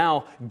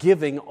 now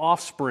giving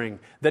offspring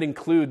that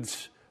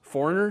includes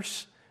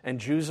foreigners and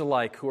Jews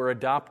alike who are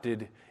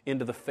adopted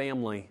into the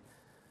family.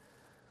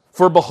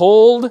 For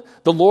behold,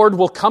 the Lord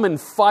will come in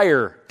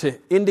fire to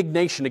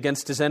indignation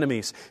against His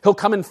enemies. He'll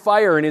come in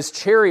fire in His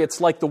chariots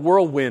like the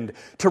whirlwind,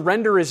 to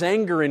render His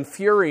anger in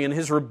fury and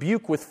His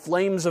rebuke with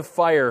flames of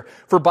fire.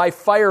 For by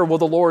fire will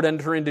the Lord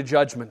enter into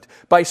judgment,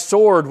 by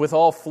sword with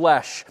all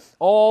flesh,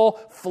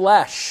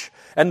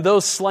 and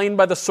those slain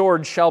by the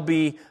sword shall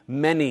be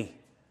many.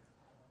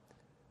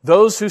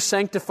 Those who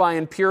sanctify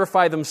and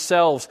purify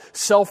themselves,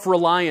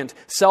 self-reliant,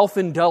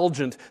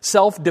 self-indulgent,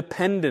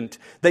 self-dependent,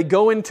 they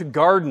go into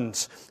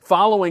gardens,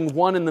 following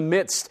one in the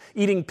midst,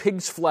 eating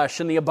pig's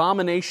flesh and the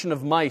abomination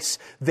of mice.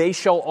 They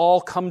shall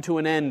all come to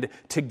an end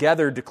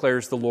together,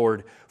 declares the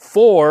Lord.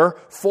 For,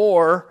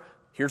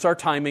 here's our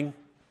timing,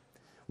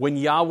 when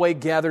Yahweh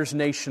gathers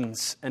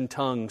nations and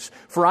tongues.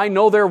 For I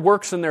know their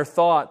works and their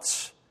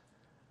thoughts.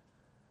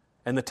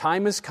 And the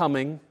time is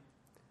coming,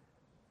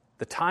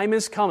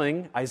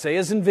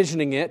 Isaiah's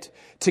envisioning it,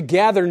 to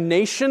gather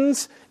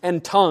nations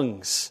and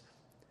tongues,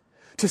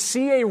 to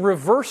see a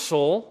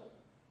reversal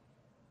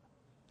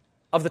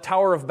of the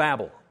Tower of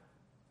Babel.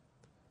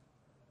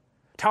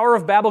 Tower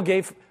of Babel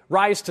gave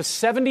rise to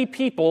 70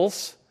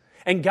 peoples,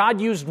 and God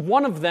used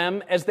one of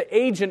them as the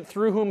agent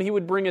through whom He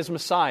would bring His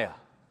Messiah,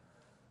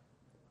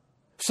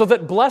 so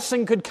that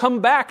blessing could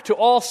come back to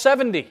all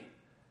 70.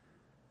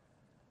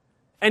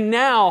 And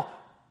now,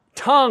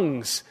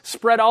 tongues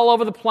spread all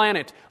over the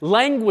planet,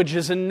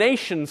 languages and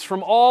nations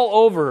from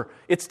all over.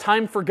 It's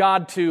time for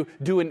God to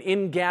do an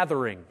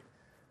ingathering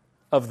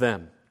of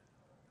them.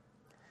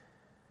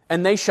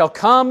 And they shall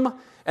come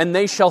and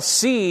they shall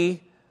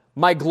see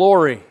my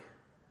glory.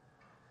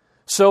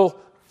 So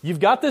you've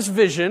got this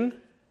vision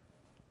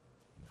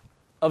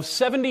of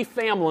 70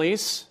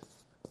 families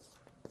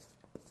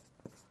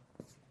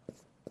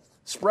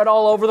spread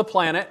all over the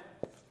planet.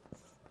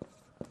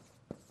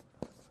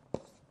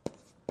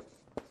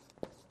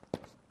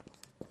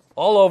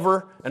 All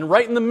over, and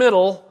right in the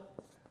middle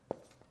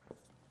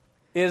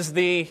is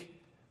the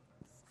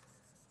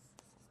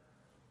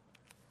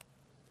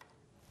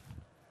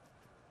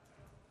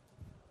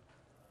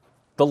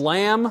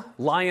Lamb,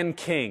 Lion,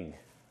 King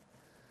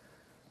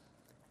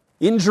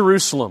in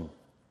Jerusalem.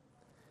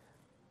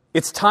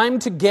 It's time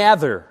to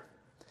gather,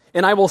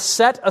 and I will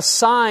set a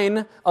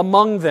sign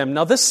among them.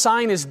 Now this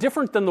sign is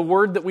different than the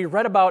word that we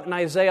read about in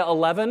Isaiah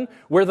 11,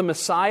 where the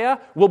Messiah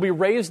will be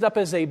raised up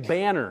as a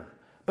banner.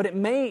 But it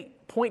may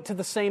point to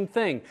the same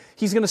thing.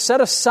 He's going to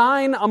set a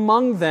sign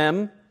among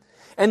them,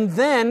 and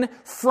then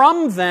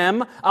from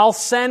them I'll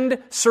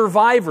send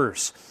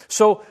survivors.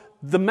 So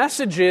the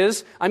message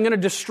is, I'm going to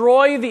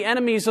destroy the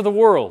enemies of the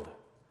world,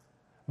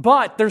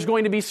 but there's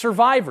going to be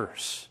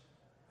survivors.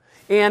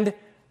 And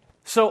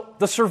so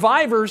the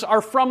survivors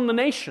are from the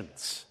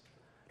nations.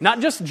 Not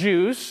just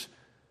Jews,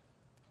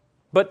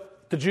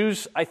 but the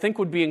Jews I think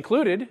would be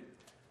included,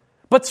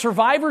 but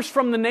survivors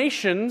from the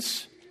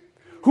nations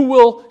who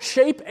will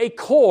shape a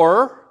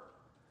core,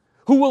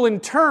 who will in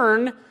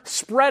turn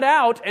spread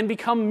out and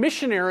become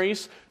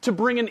missionaries to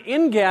bring an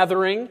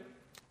ingathering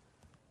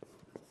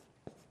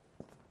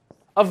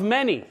of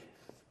many.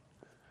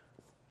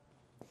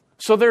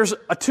 So there's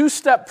a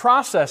two-step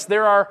process.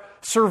 There are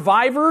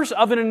survivors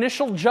of an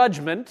initial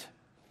judgment,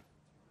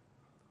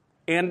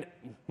 and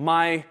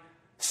my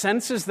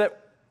sense is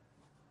that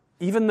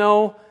even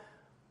though,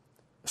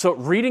 so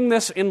reading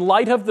this in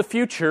light of the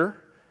future,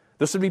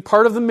 this would be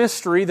part of the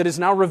mystery that is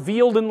now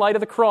revealed in light of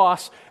the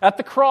cross. At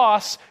the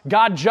cross,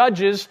 God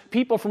judges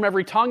people from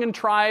every tongue and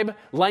tribe,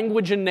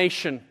 language and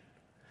nation.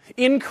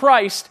 In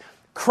Christ,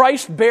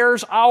 Christ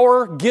bears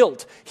our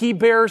guilt. He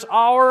bears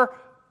our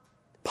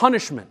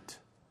punishment.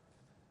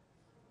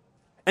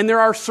 And there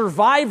are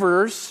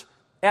survivors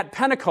at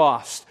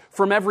Pentecost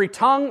from every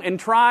tongue and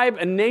tribe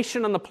and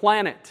nation on the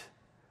planet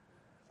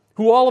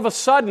who all of a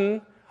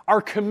sudden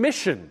are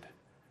commissioned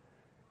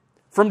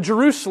from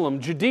Jerusalem,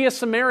 Judea,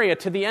 Samaria,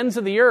 to the ends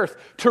of the earth,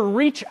 to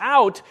reach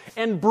out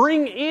and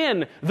bring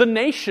in the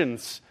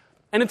nations.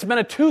 And it's been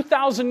a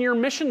 2,000-year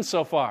mission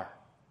so far.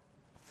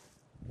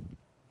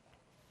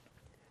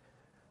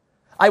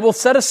 I will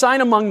set a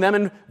sign among them,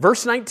 in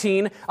verse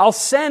 19, I'll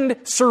send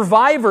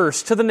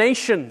survivors to the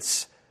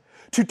nations,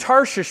 to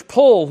Tarshish,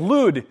 Pul,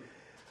 Lud,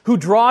 who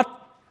draw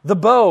the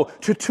bow,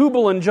 to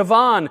Tubal and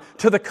Javan,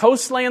 to the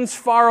coastlands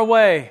far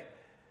away,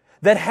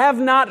 that have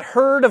not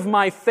heard of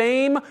my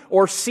fame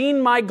or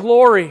seen my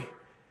glory.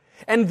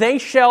 And they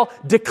shall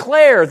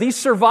declare, these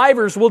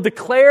survivors will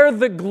declare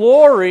the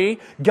glory,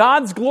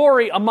 God's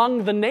glory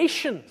among the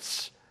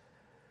nations.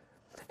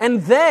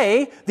 And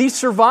these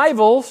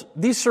survivors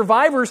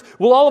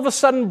will all of a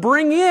sudden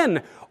bring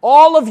in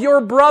all of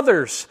your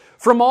brothers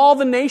from all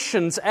the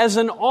nations as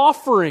an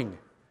offering.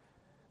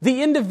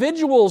 The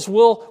individuals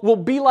will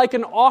be like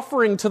an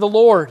offering to the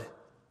Lord.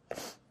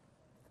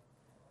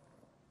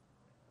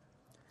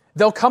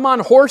 They'll come on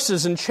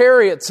horses and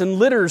chariots and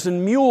litters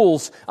and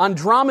mules, on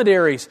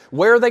dromedaries.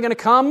 Where are they going to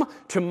come?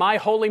 To my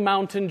holy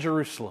mountain,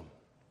 Jerusalem,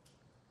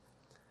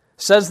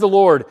 says the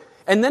Lord.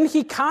 And then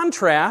he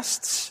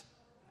contrasts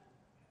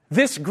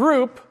this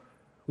group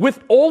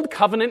with Old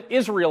Covenant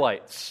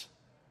Israelites.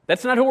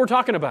 That's not who we're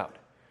talking about.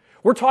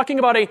 We're talking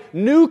about a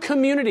new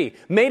community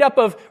made up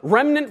of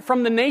remnant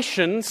from the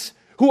nations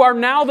who are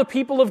now the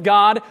people of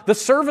God, the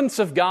servants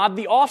of God,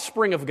 the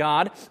offspring of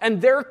God,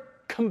 and they're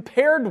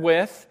compared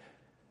with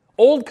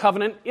Old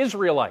Covenant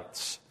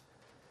Israelites.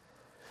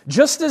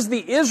 Just as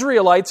the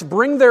Israelites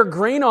bring their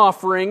grain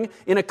offering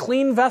in a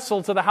clean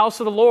vessel to the house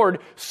of the Lord,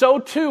 so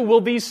too will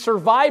these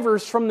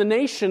survivors from the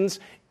nations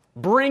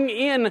bring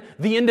in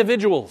the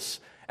individuals,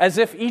 as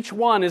if each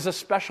one is a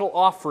special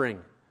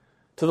offering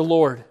to the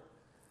Lord.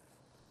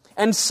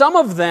 And some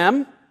of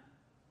them,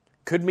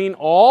 could mean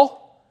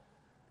all,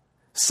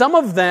 some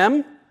of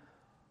them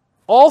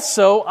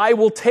also I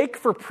will take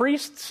for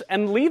priests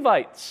and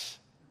Levites.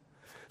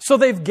 So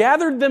they've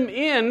gathered them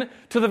in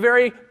to the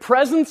very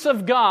presence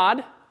of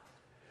God,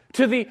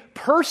 to the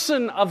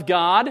person of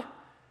God,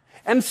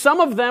 and some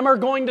of them are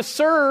going to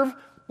serve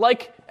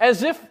like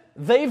as if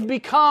they've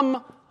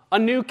become a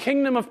new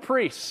kingdom of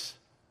priests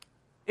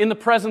in the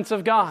presence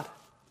of God.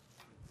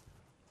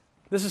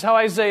 This is how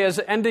Isaiah is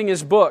ending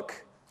his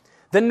book.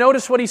 Then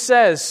notice what he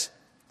says.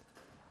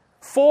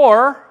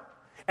 For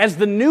as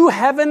the new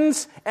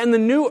heavens and the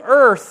new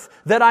earth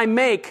that I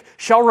make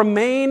shall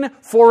remain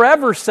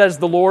forever, says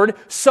the Lord,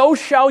 so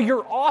shall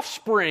your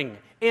offspring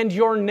and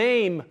your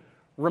name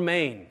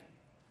remain.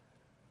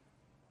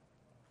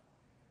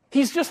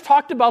 He's just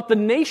talked about the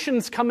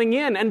nations coming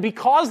in, and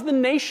because the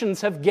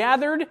nations have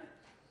gathered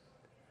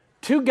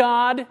to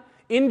God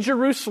in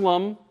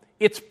Jerusalem,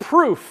 it's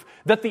proof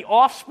that the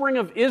offspring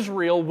of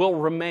Israel will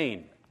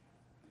remain.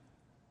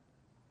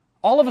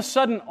 All of a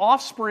sudden,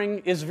 offspring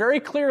is very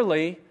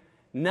clearly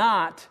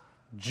not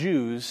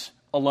Jews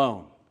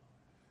alone.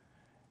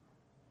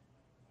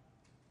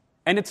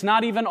 And it's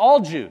not even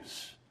all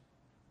Jews.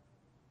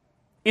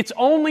 It's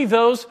only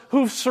those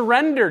who've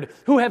surrendered,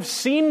 who have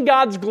seen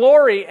God's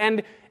glory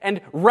and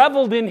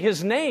reveled in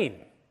His name.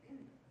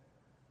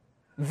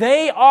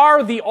 They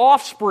are the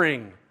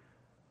offspring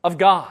of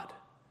God.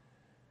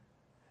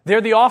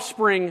 They're the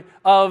offspring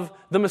of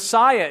the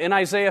Messiah in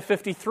Isaiah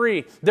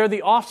 53. They're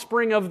the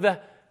offspring of the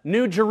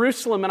New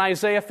Jerusalem in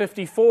Isaiah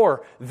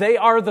 54. They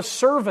are the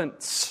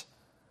servants.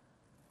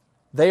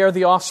 They are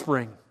the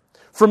offspring.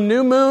 From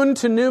new moon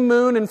to new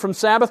moon and from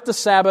Sabbath to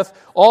Sabbath,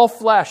 all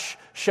flesh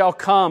shall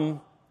come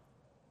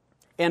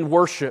and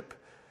worship.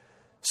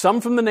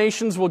 Some from the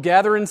nations will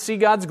gather and see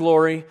God's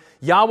glory.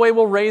 Yahweh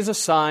will raise a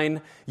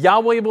sign.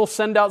 Yahweh will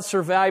send out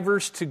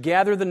survivors to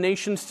gather the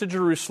nations to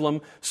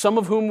Jerusalem, some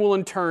of whom will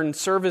in turn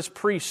serve as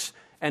priests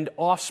and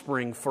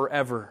offspring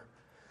forever.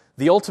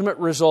 The ultimate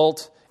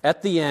result,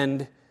 at the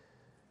end,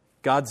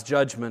 God's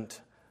judgment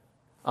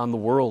on the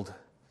world.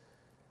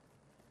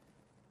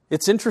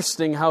 It's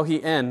interesting how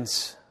he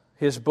ends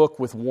his book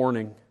with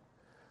warning.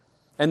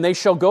 And they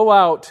shall go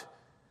out,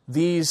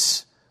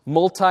 these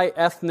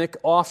multi-ethnic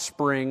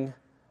offspring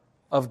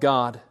of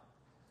God.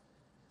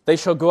 They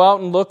shall go out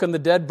and look on the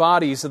dead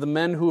bodies of the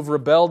men who have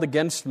rebelled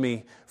against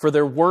me, for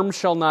their worm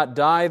shall not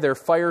die, their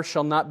fire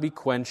shall not be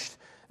quenched,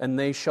 and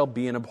they shall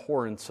be an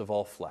abhorrence of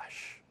all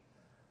flesh.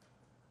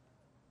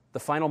 The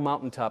final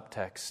mountaintop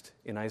text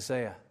in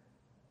Isaiah,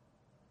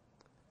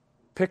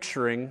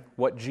 picturing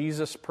what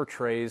Jesus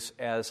portrays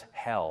as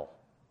hell.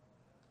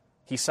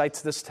 He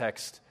cites this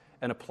text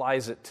and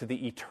applies it to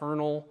the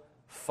eternal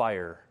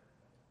fire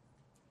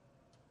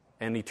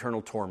and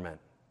eternal torment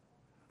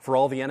for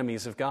all the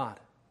enemies of God.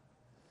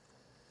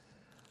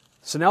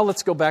 So now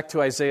let's go back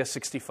to Isaiah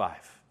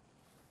 65.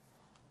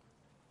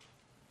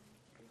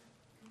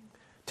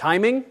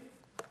 Timing.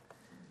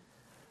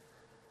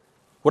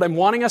 What I'm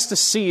wanting us to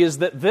see is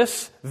that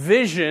this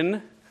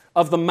vision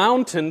of the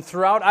mountain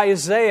throughout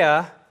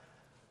Isaiah,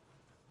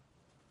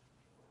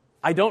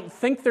 I don't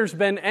think there's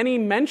been any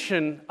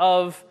mention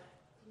of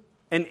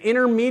an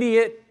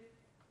intermediate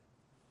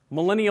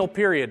millennial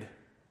period.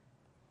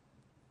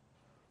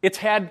 It's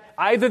had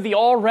either the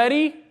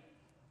already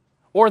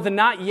or the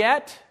not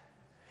yet.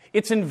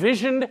 It's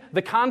envisioned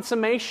the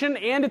consummation,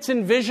 and it's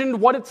envisioned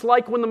what it's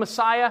like when the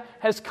Messiah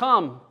has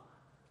come.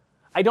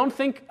 I don't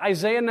think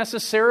Isaiah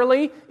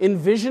necessarily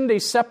envisioned a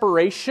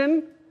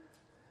separation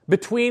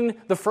between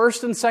the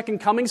first and second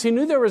comings. He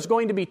knew there was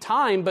going to be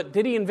time, but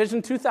did he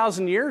envision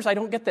 2,000 years? I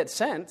don't get that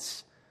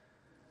sense.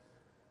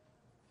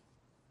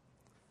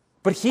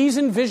 But he's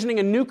envisioning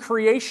a new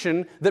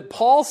creation that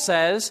Paul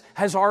says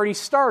has already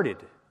started.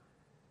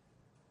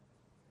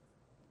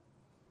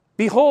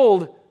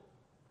 Behold,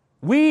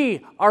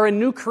 we are a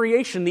new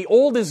creation. The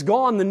old is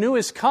gone, the new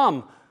is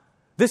come.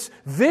 This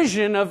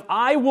vision of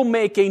I will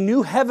make a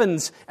new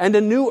heavens and a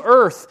new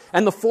earth,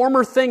 and the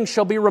former things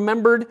shall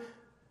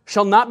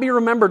not be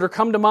remembered or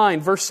come to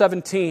mind. Verse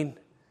 17.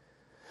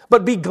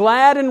 But be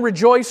glad and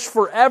rejoice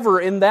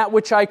forever in that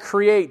which I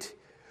create.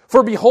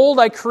 For behold,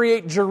 I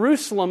create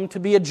Jerusalem to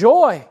be a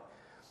joy,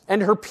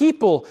 and her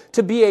people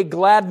to be a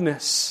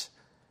gladness.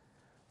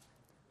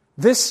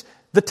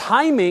 The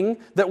timing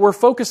that we're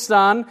focused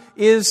on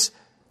is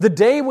the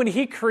day when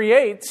He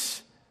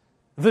creates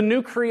the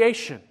new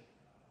creation,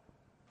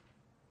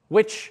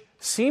 which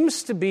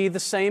seems to be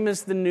the same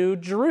as the new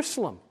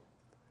Jerusalem.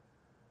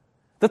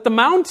 That the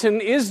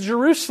mountain is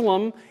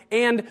Jerusalem,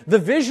 and the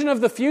vision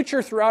of the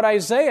future throughout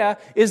Isaiah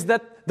is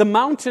that the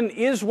mountain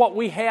is what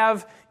we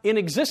have in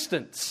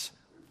existence.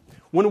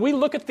 When we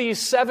look at these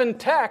 7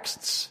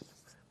 texts,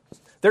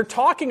 they're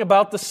talking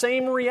about the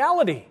same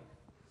reality.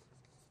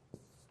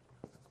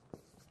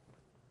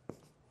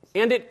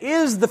 And it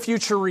is the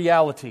future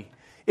reality.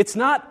 It's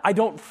not, I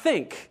don't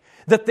think,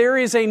 that there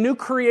is a new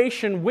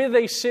creation with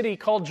a city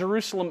called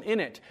Jerusalem in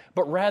it,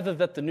 but rather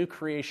that the new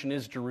creation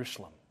is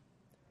Jerusalem.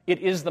 It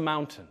is the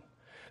mountain.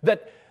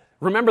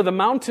 Remember, the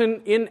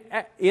mountain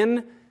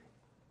in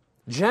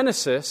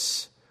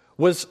Genesis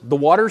was the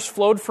waters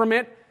flowed from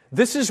it.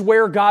 This is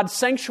where God's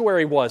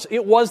sanctuary was.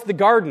 It was the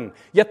garden.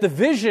 Yet the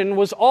vision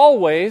was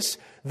always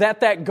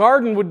that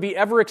garden would be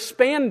ever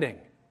expanding.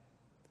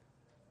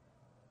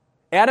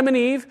 Adam and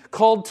Eve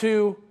called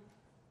to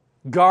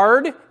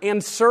guard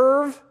and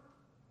serve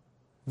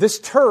this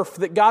turf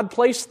that God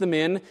placed them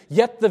in,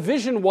 yet the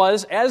vision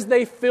was, as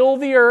they fill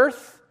the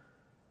earth,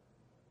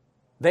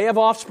 they have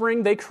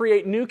offspring, they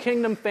create new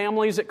kingdom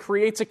families, it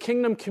creates a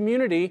kingdom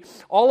community.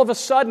 All of a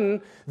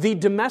sudden, the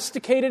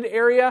domesticated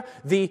area,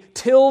 the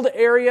tilled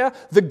area,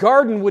 the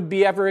garden would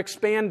be ever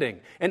expanding.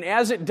 And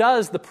as it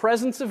does, the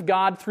presence of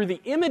God through the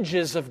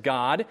images of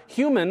God,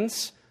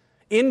 humans,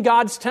 in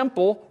God's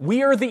temple,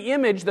 we are the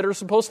image that are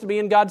supposed to be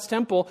in God's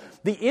temple.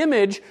 The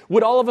image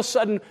would all of a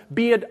sudden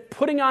be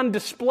putting on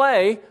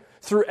display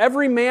through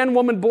every man,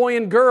 woman, boy,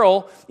 and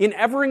girl in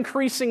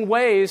ever-increasing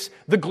ways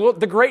the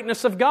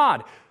greatness of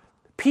God.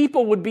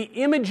 People would be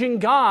imaging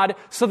God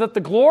so that the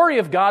glory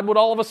of God would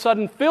all of a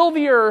sudden fill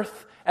the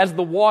earth as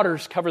the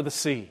waters cover the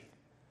sea.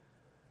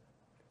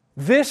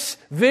 This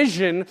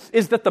vision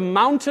is that the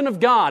mountain of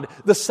God,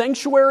 the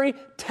sanctuary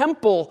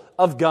temple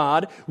of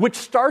God, which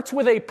starts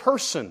with a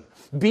person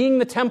being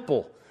the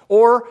temple,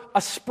 or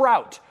a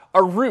sprout,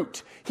 a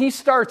root. He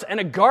starts and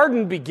a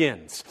garden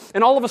begins.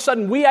 And all of a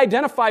sudden we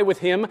identify with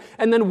Him,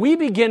 and then we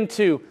begin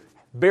to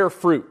bear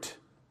fruit.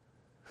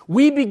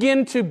 We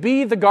begin to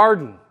be the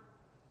garden.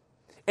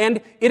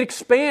 And it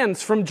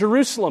expands from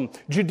Jerusalem,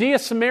 Judea,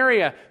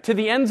 Samaria, to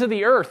the ends of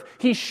the earth.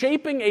 He's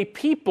shaping a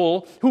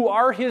people who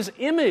are His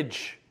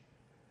image.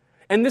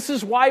 And this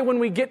is why when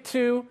we get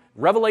to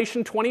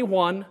Revelation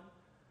 21,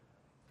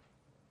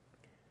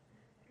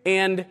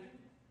 and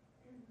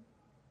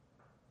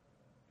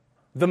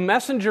the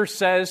messenger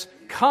says,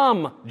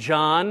 "Come,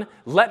 John,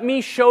 let me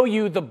show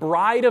you the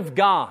bride of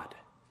God.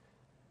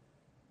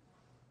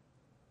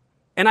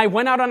 And I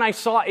went out and I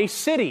saw a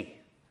city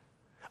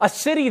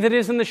that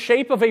is in the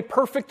shape of a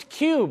perfect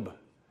cube.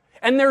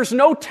 And there's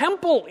no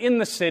temple in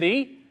the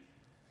city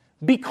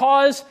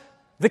because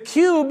the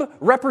cube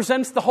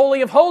represents the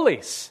Holy of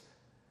Holies.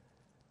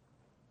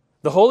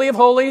 The Holy of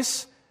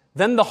Holies,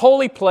 then the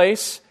holy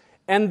place,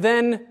 and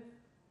then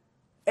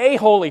a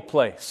holy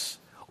place.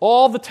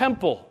 All the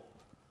temple.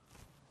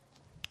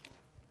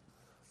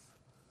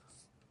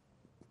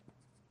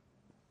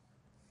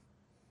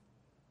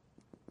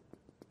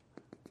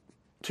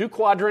 Two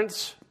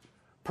quadrants,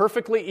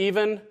 perfectly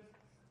even.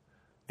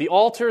 The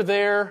altar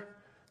there,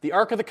 the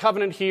Ark of the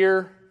Covenant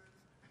here.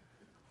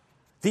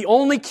 The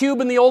only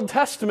cube in the Old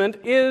Testament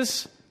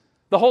is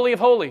the Holy of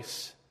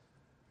Holies.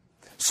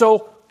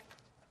 So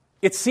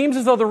it seems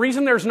as though the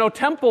reason there's no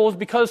temple is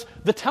because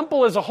the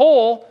temple as a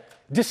whole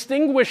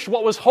distinguished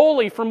what was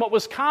holy from what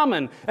was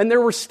common, and there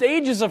were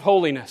stages of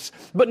holiness.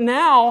 But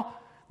now,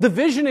 the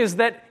vision is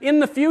that in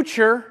the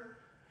future,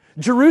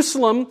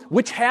 Jerusalem,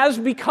 which has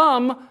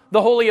become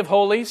the Holy of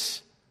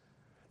Holies,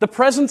 the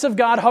presence of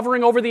God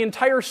hovering over the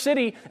entire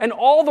city, and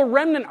all the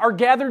remnant are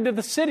gathered to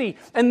the city,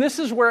 and this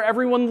is where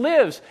everyone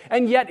lives,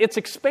 and yet it's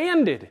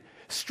expanded.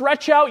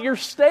 Stretch out your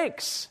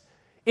stakes.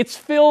 It's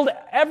filled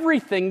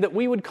everything that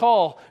we would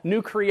call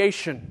new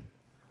creation.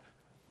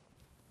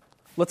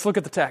 Let's look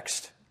at the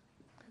text.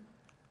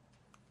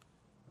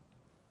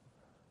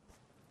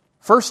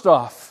 First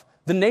off,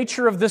 the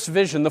nature of this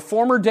vision. The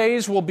former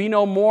days will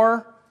no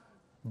more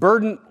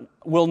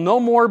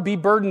be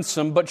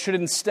burdensome, but should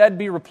instead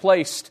be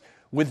replaced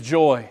with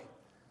joy.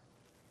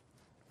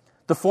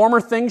 The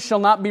former things shall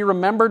not be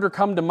remembered or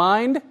come to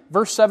mind.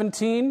 Verse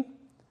 17.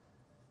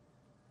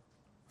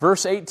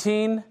 Verse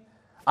 18.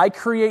 I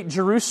create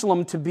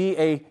Jerusalem to be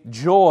a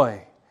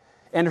joy,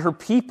 and her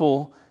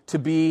people to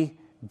be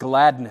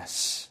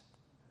gladness.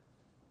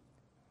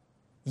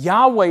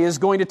 Yahweh is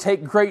going to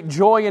take great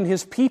joy in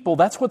His people.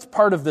 That's what's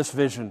part of this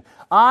vision.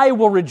 I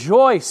will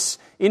rejoice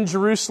in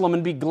Jerusalem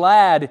and be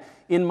glad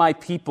in my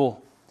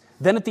people.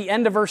 Then at the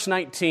end of verse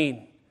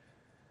 19,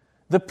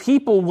 the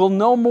people will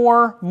no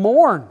more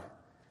mourn.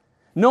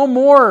 No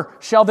more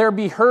shall there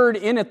be heard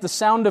in it the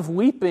sound of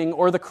weeping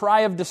or the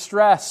cry of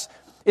distress.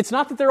 It's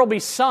not that there will be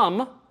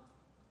some,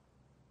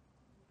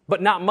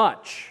 but not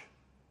much.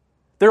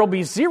 There will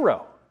be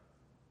zero.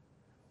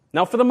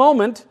 Now for the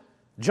moment,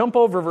 jump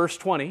over verse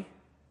 20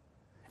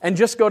 and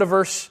just go to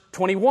verse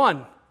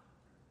 21.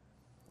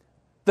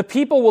 The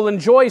people will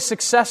enjoy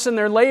success in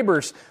their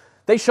labors.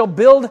 They shall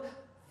build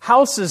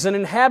houses and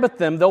inhabit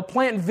them. They'll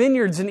plant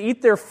vineyards and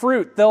eat their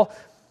fruit. They'll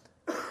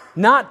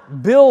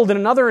not build and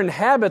another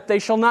inhabit. They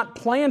shall not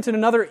plant and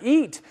another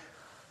eat.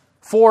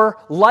 For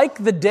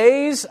like the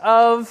days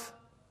of,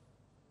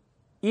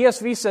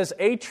 ESV says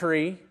a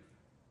tree,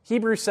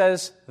 Hebrew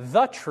says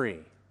the tree.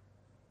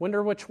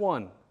 Wonder which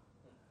one.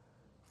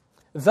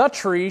 The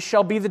tree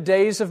shall be the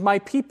days of my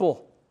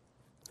people,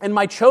 and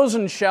my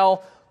chosen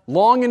shall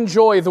long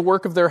enjoy the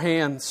work of their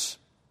hands.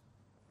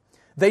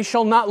 They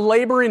shall not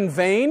labor in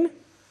vain.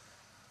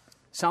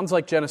 Sounds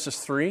like Genesis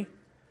 3.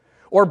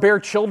 Or bear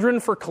children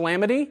for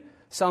calamity.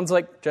 Sounds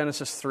like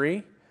Genesis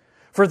 3.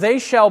 For they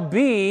shall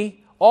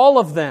be, all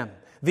of them,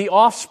 the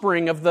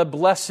offspring of the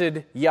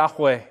blessed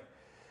Yahweh,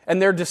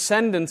 and their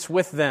descendants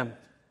with them.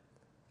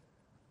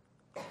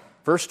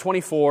 Verse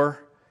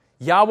 24,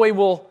 Yahweh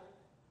will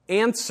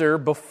answer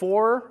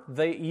before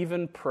they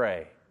even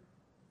pray.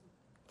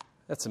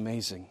 That's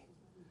amazing.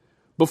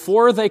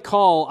 Before they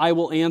call, I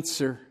will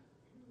answer.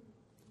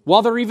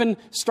 While they're even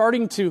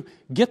starting to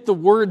get the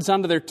words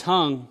onto their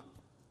tongue,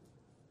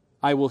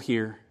 I will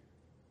hear.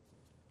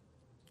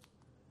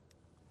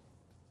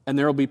 And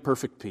there will be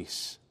perfect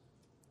peace.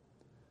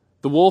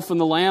 The wolf and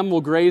the lamb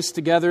will graze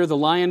together. The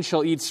lion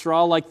shall eat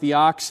straw like the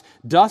ox.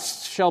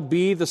 Dust shall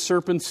be the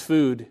serpent's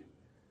food.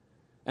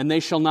 And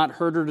they shall not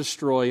hurt or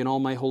destroy in all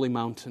my holy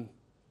mountain.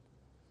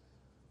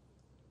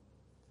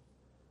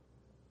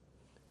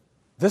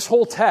 This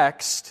whole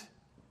text,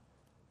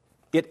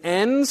 it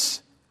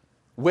ends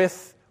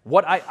with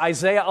what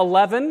Isaiah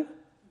 11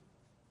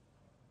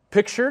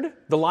 pictured,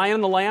 the lion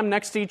and the lamb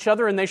next to each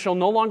other, and they shall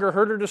no longer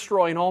hurt or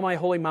destroy in all my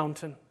holy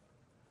mountain.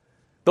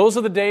 Those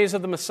are the days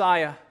of the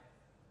Messiah.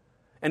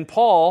 And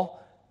Paul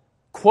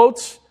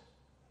quotes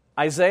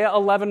Isaiah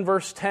 11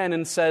 verse 10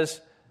 and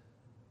says,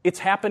 it's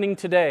happening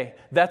today.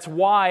 That's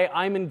why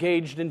I'm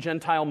engaged in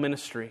Gentile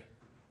ministry.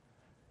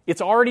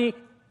 It's already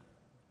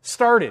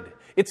started.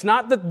 It's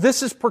not that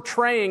this is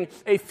portraying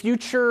a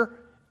future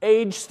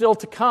age still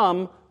to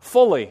come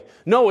fully.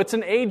 No, it's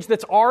an age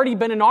that's already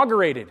been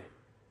inaugurated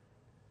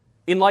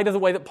in light of the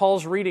way that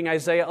Paul's reading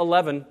Isaiah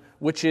 11,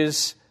 which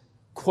is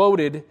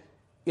quoted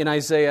in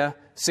Isaiah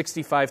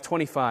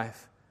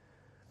 65:25.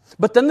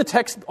 But then the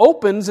text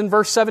opens in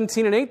verse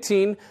 17 and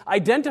 18,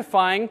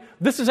 identifying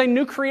this is a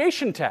new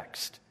creation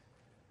text.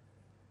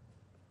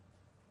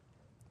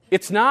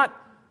 It's not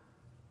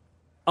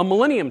a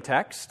millennium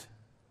text.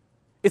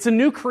 It's a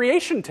new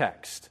creation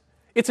text.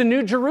 It's a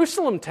new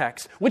Jerusalem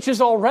text, which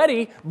is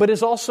already, but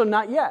is also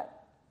not yet.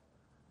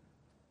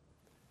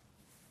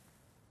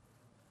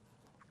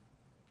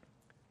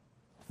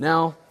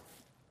 Now,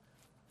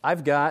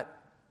 I've got,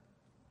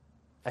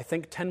 I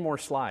think, 10 more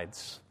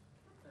slides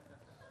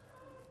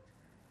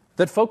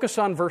that focus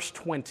on verse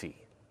 20.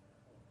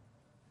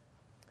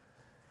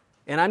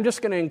 And I'm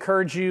just going to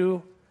encourage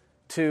you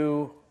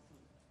to,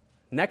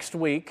 next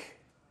week,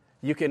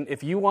 you can,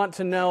 if you want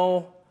to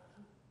know,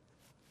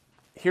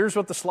 here's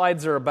what the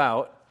slides are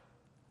about.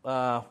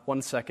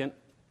 One second.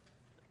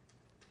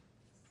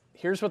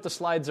 Here's what the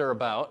slides are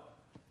about.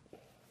 Is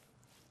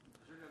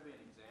there going to be an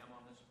exam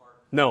on this part?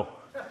 No.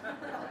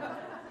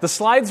 The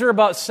slides are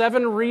about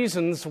 7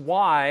 reasons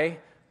why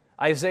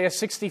Isaiah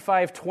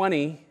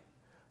 65:20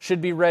 should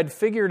be read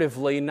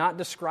figuratively, not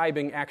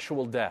describing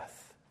actual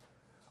death.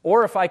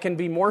 Or if I can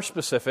be more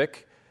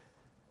specific,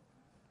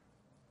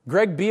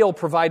 Greg Beale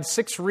provides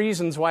 6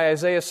 reasons why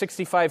Isaiah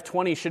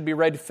 65:20 should be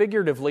read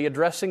figuratively,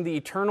 addressing the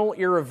eternal,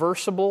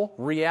 irreversible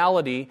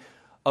reality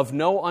of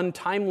no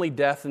untimely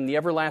death in the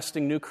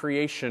everlasting new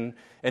creation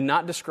and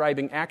not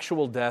describing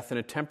actual death in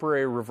a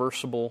temporary,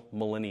 reversible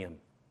millennium.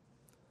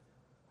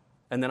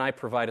 And then I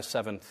provide a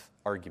 7th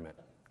argument.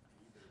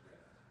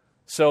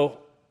 So,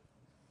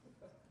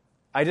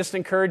 I just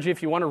encourage you,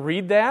 if you want to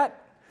read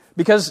that,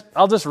 because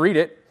I'll just read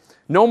it.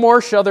 No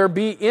more shall there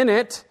be in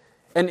it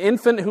an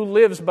infant who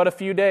lives but a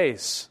few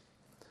days,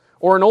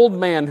 or an old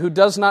man who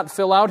does not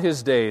fill out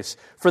his days.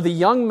 For the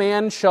young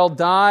man shall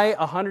die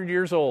 100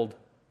 years old.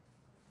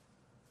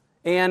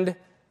 And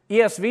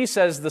ESV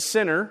says the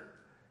sinner,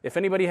 if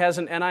anybody has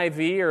an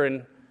NIV or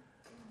an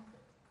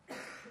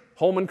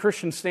Holman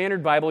Christian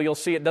Standard Bible, you'll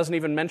see it doesn't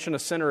even mention a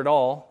sinner at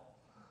all.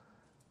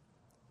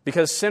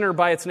 Because sinner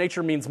by its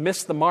nature means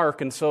miss the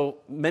mark, and so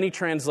many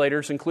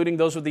translators, including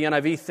those with the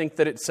NIV, think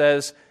that it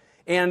says,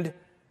 and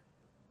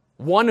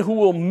one who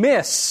will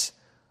miss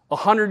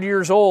 100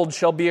 years old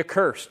shall be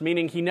accursed,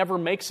 meaning he never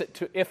makes it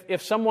to,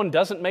 if someone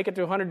doesn't make it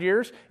to 100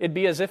 years, it'd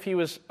be as if he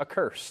was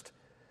accursed.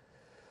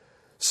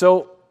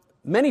 So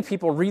many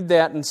people read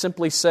that and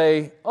simply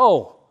say,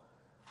 oh,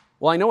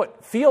 well, I know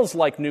it feels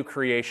like new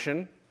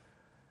creation,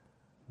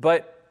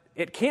 but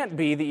it can't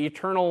be the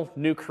eternal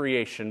new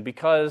creation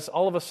because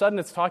all of a sudden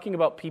it's talking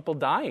about people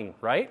dying,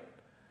 right?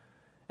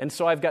 And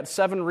so I've got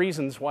 7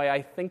 reasons why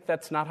I think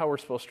that's not how we're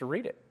supposed to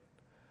read it.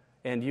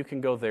 And you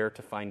can go there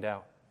to find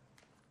out.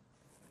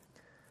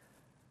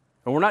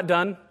 And we're not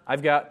done.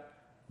 I've got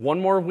one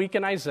more week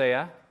in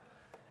Isaiah,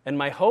 and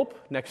my hope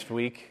next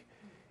week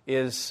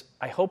is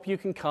I hope you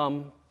can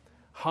come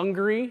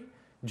hungry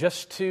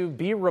just to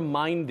be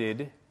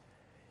reminded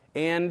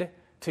and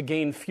to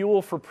gain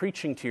fuel for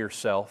preaching to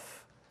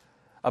yourself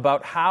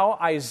about how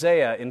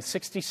Isaiah in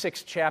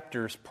 66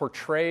 chapters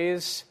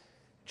portrays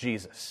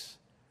Jesus.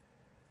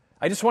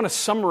 I just want to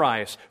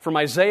summarize from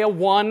Isaiah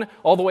 1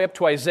 all the way up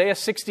to Isaiah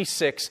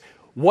 66.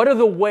 What are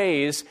the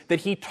ways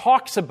that he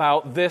talks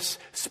about this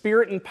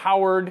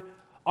Spirit-empowered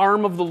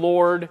arm of the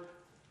Lord,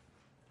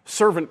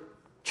 servant,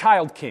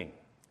 child king?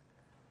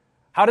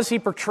 How does he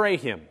portray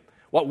him?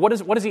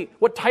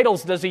 What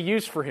titles does he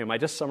use for him? I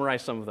just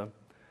summarized some of them.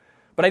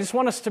 But I just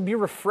want us to be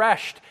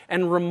refreshed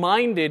and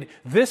reminded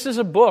this is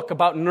a book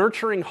about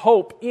nurturing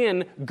hope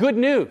in good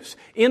news,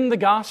 in the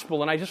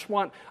gospel. And I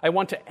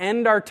want to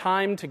end our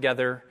time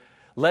together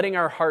letting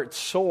our hearts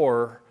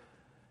soar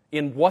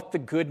in what the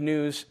good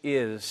news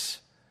is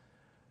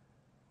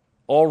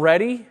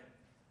already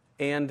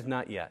and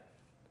not yet.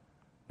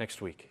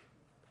 Next week.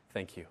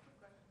 Thank you.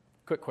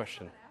 Quick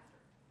question.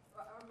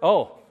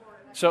 Oh,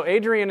 so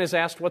Adrian has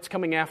asked what's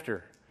coming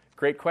after.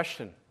 Great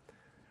question.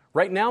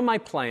 Right now my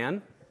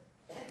plan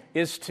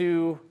is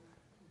to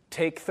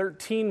take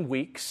 13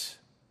 weeks,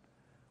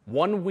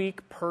 1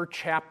 week per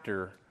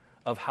chapter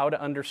of how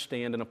to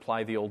understand and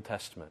apply the Old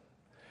Testament.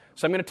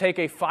 So I'm going to take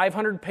a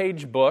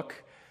 500-page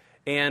book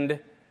and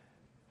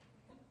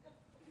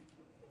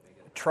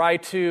try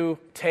to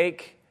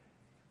take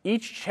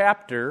each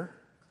chapter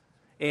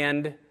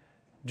and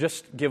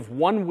just give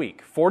 1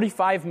 week,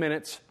 45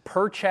 minutes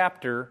per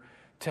chapter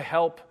to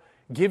help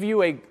give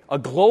you a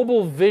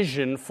global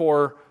vision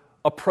for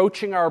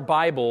approaching our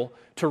Bible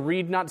to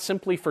read not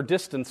simply for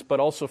distance, but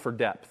also for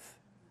depth.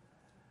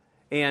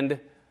 And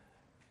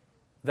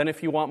then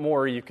if you want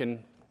more, you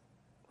can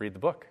read the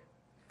book.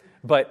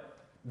 But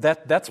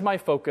that's my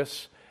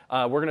focus.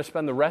 We're going to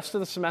spend the rest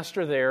of the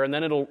semester there, and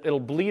then it'll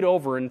bleed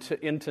over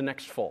into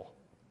next fall.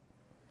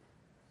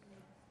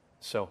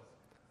 So,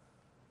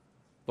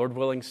 Lord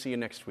willing, see you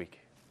next week.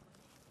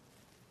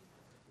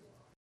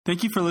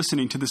 Thank you for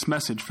listening to this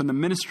message from the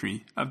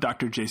ministry of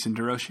Dr. Jason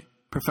DeRouchie,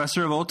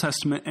 Professor of Old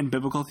Testament and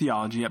Biblical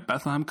Theology at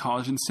Bethlehem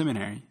College and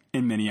Seminary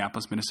in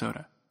Minneapolis,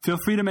 Minnesota. Feel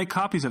free to make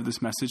copies of this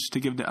message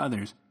to give to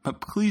others, but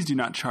please do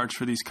not charge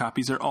for these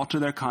copies or alter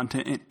their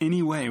content in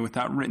any way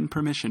without written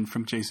permission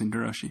from Jason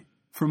DeRouchie.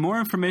 For more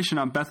information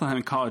on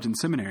Bethlehem College and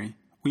Seminary,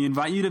 we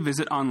invite you to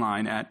visit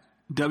online at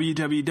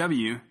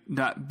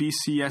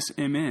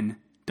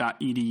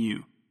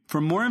www.bcsmn.edu.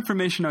 For more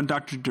information on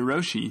Dr.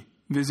 DeRouchie,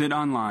 visit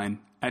online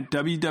at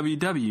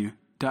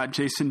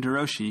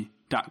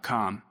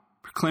www.jasonderouchie.com.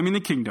 Proclaiming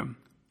the kingdom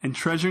and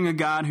treasuring a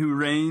God who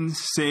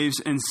reigns, saves,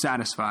 and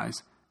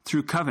satisfies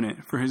through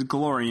covenant for his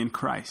glory in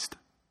Christ.